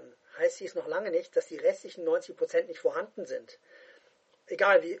 sehen kann, heißt dies noch lange nicht, dass die restlichen 90% nicht vorhanden sind.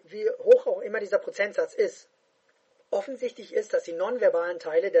 Egal wie hoch auch immer dieser Prozentsatz ist. Offensichtlich ist, dass die nonverbalen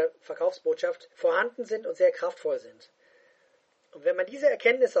Teile der Verkaufsbotschaft vorhanden sind und sehr kraftvoll sind. Und wenn man diese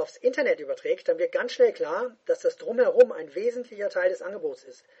Erkenntnisse aufs Internet überträgt, dann wird ganz schnell klar, dass das Drumherum ein wesentlicher Teil des Angebots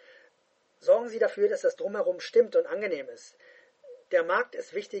ist. Sorgen Sie dafür, dass das Drumherum stimmt und angenehm ist. Der Markt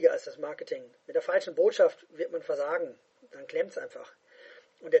ist wichtiger als das Marketing. Mit der falschen Botschaft wird man versagen. Dann klemmt es einfach.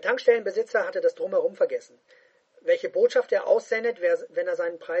 Und der Tankstellenbesitzer hatte das Drumherum vergessen. welche Botschaft er aussendet, wenn er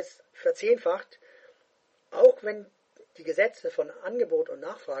seinen Preis verzehnfacht, auch wenn die Gesetze von Angebot und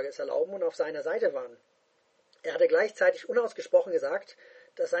Nachfrage es erlauben und auf seiner Seite waren. Er hatte gleichzeitig unausgesprochen gesagt,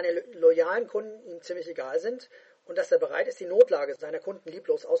 dass seine loyalen Kunden ihm ziemlich egal sind und dass er bereit ist, die Notlage seiner Kunden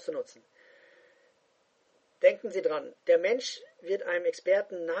lieblos auszunutzen. Denken Sie dran, der Mensch wird einem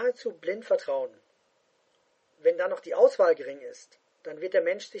Experten nahezu blind vertrauen. Wenn dann noch die Auswahl gering ist, dann wird der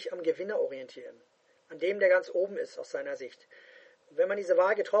Mensch sich am Gewinner orientieren, an dem, der ganz oben ist aus seiner Sicht. Und wenn man diese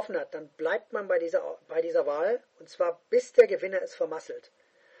Wahl getroffen hat, dann bleibt man bei dieser Wahl, und zwar bis der Gewinner es vermasselt.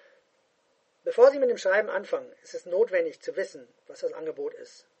 Bevor Sie mit dem Schreiben anfangen, ist es notwendig zu wissen, was das Angebot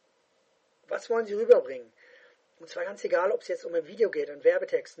ist. Was wollen Sie rüberbringen? Und zwar ganz egal, ob es jetzt um ein Video geht, ein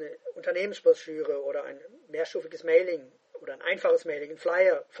Werbetext, eine Unternehmensbroschüre oder ein mehrstufiges Mailing oder ein einfaches Mailing, ein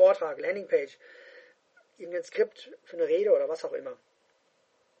Flyer, Vortrag, Landingpage, irgendein Skript für eine Rede oder was auch immer.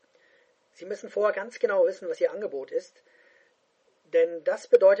 Sie müssen vorher ganz genau wissen, was Ihr Angebot ist, denn das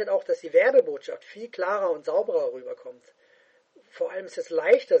bedeutet auch, dass die Werbebotschaft viel klarer und sauberer rüberkommt. Vor allem ist es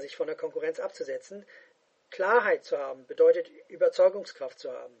leichter, sich von der Konkurrenz abzusetzen. Klarheit zu haben bedeutet, Überzeugungskraft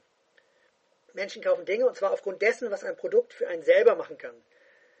zu haben. Menschen kaufen Dinge, und zwar aufgrund dessen, was ein Produkt für einen selber machen kann.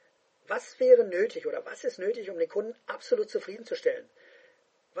 Was wäre nötig oder was ist nötig, um den Kunden absolut zufriedenzustellen?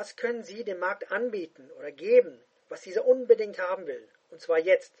 Was können Sie dem Markt anbieten oder geben, was dieser unbedingt haben will? Und zwar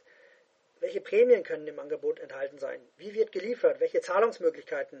jetzt. Welche Prämien können im Angebot enthalten sein? Wie wird geliefert? Welche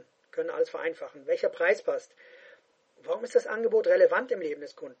Zahlungsmöglichkeiten können alles vereinfachen? Welcher Preis passt? Warum ist das Angebot relevant im Leben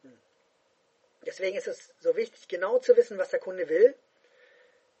des Kunden? Deswegen ist es so wichtig, genau zu wissen, was der Kunde will.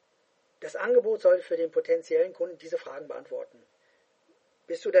 Das Angebot soll für den potenziellen Kunden diese Fragen beantworten.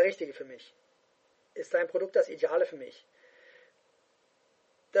 Bist du der Richtige für mich? Ist dein Produkt das Ideale für mich?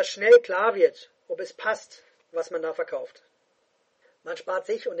 Dass schnell klar wird, ob es passt, was man da verkauft. Man spart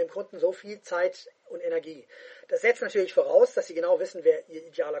sich und dem Kunden so viel Zeit und Energie. Das setzt natürlich voraus, dass Sie genau wissen, wer Ihr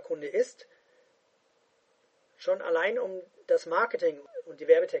idealer Kunde ist. Schon allein, um das Marketing und die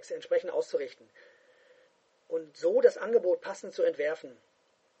Werbetexte entsprechend auszurichten. Und so das Angebot passend zu entwerfen.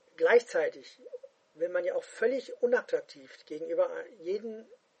 Gleichzeitig will man ja auch völlig unattraktiv gegenüber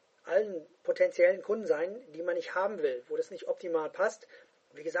allen potenziellen Kunden sein, die man nicht haben will, wo das nicht optimal passt.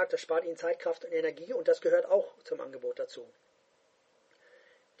 Wie gesagt, das spart Ihnen Zeit, Kraft und Energie und das gehört auch zum Angebot dazu.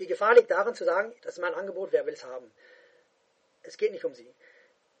 Die Gefahr liegt darin zu sagen, das ist mein Angebot, wer will es haben. Es geht nicht um Sie.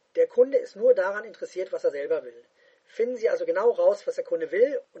 Der Kunde ist nur daran interessiert, was er selber will. Finden Sie also genau raus, was der Kunde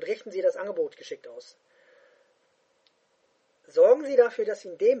will und richten Sie das Angebot geschickt aus. Sorgen Sie dafür, dass Sie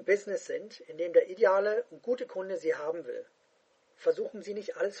in dem Business sind, in dem der ideale und gute Kunde Sie haben will. Versuchen Sie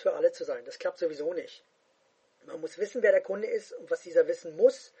nicht alles für alle zu sein. Das klappt sowieso nicht. Man muss wissen, wer der Kunde ist und was dieser wissen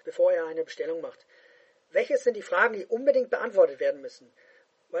muss, bevor er eine Bestellung macht. Welches sind die Fragen, die unbedingt beantwortet werden müssen?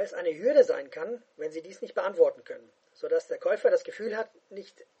 Weil es eine Hürde sein kann, wenn Sie dies nicht beantworten können, sodass der Käufer das Gefühl hat,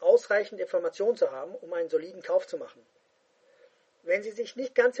 nicht ausreichend Informationen zu haben, um einen soliden Kauf zu machen. Wenn Sie sich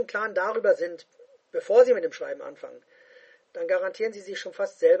nicht ganz im Klaren darüber sind, bevor Sie mit dem Schreiben anfangen, dann garantieren Sie sich schon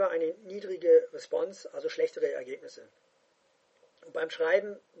fast selber eine niedrige Response, also schlechtere Ergebnisse. Und beim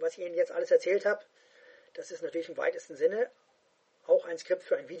Schreiben, was ich Ihnen jetzt alles erzählt habe, das ist natürlich im weitesten Sinne auch ein Skript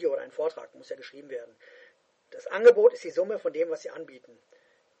für ein Video oder einen Vortrag, muss ja geschrieben werden. Das Angebot ist die Summe von dem, was Sie anbieten.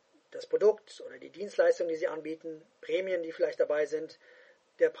 Das Produkt oder die Dienstleistung, die Sie anbieten, Prämien, die vielleicht dabei sind,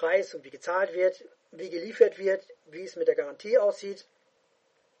 der Preis und wie gezahlt wird, wie geliefert wird, wie es mit der Garantie aussieht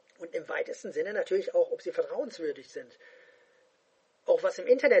und im weitesten Sinne natürlich auch, ob Sie vertrauenswürdig sind. Auch was im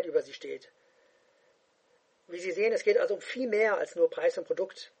Internet über Sie steht. Wie Sie sehen, es geht also um viel mehr als nur Preis und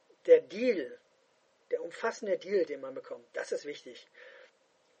Produkt. Der Deal, der umfassende Deal, den man bekommt, das ist wichtig.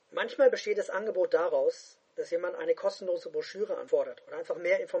 Manchmal besteht das Angebot daraus, dass jemand eine kostenlose Broschüre anfordert oder einfach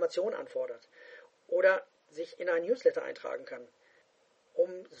mehr Informationen anfordert oder sich in einen Newsletter eintragen kann,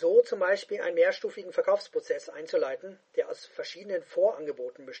 um so zum Beispiel einen mehrstufigen Verkaufsprozess einzuleiten, der aus verschiedenen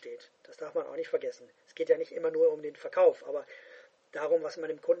Vorangeboten besteht. Das darf man auch nicht vergessen. Es geht ja nicht immer nur um den Verkauf, aber darum, was man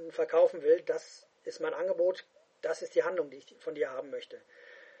dem Kunden verkaufen will, das ist mein Angebot, das ist die Handlung, die ich von dir haben möchte.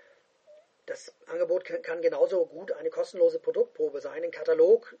 Das Angebot kann genauso gut eine kostenlose Produktprobe sein, ein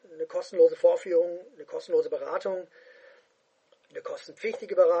Katalog, eine kostenlose Vorführung, eine kostenlose Beratung, eine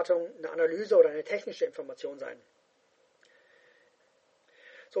kostenpflichtige Beratung, eine Analyse oder eine technische Information sein.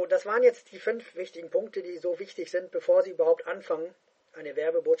 So, das waren jetzt die 5 wichtigen Punkte, die so wichtig sind, bevor Sie überhaupt anfangen, eine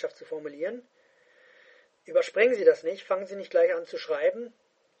Werbebotschaft zu formulieren. Überspringen Sie das nicht, fangen Sie nicht gleich an zu schreiben,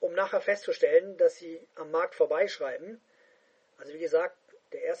 um nachher festzustellen, dass Sie am Markt vorbeischreiben. Also wie gesagt,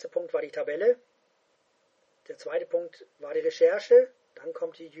 der erste Punkt war die Tabelle, der zweite Punkt war die Recherche, dann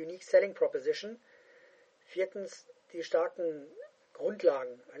kommt die Unique Selling Proposition, 4. die starken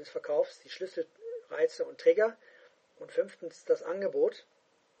Grundlagen eines Verkaufs, die Schlüsselreize und Trigger Und 5. das Angebot.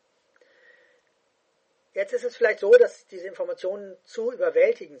 Jetzt ist es vielleicht so, dass diese Informationen zu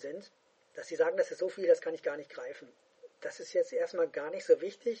überwältigend sind, dass Sie sagen, das ist so viel, das kann ich gar nicht greifen. Das ist jetzt erstmal gar nicht so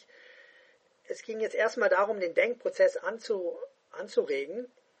wichtig. Es ging jetzt erstmal darum, den Denkprozess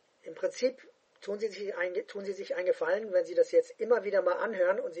anzuregen. Im Prinzip tun Sie sich einen Gefallen, wenn Sie das jetzt immer wieder mal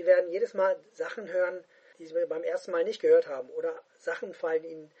anhören und Sie werden jedes Mal Sachen hören, die Sie beim ersten Mal nicht gehört haben oder Sachen fallen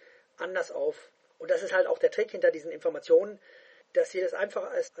Ihnen anders auf. Und das ist halt auch der Trick hinter diesen Informationen, dass Sie das einfach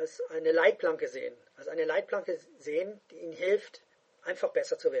als eine Leitplanke sehen. Also eine Leitplanke sehen, die Ihnen hilft, einfach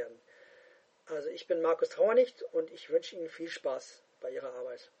besser zu werden. Also ich bin Markus Trauernicht und ich wünsche Ihnen viel Spaß bei Ihrer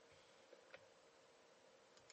Arbeit.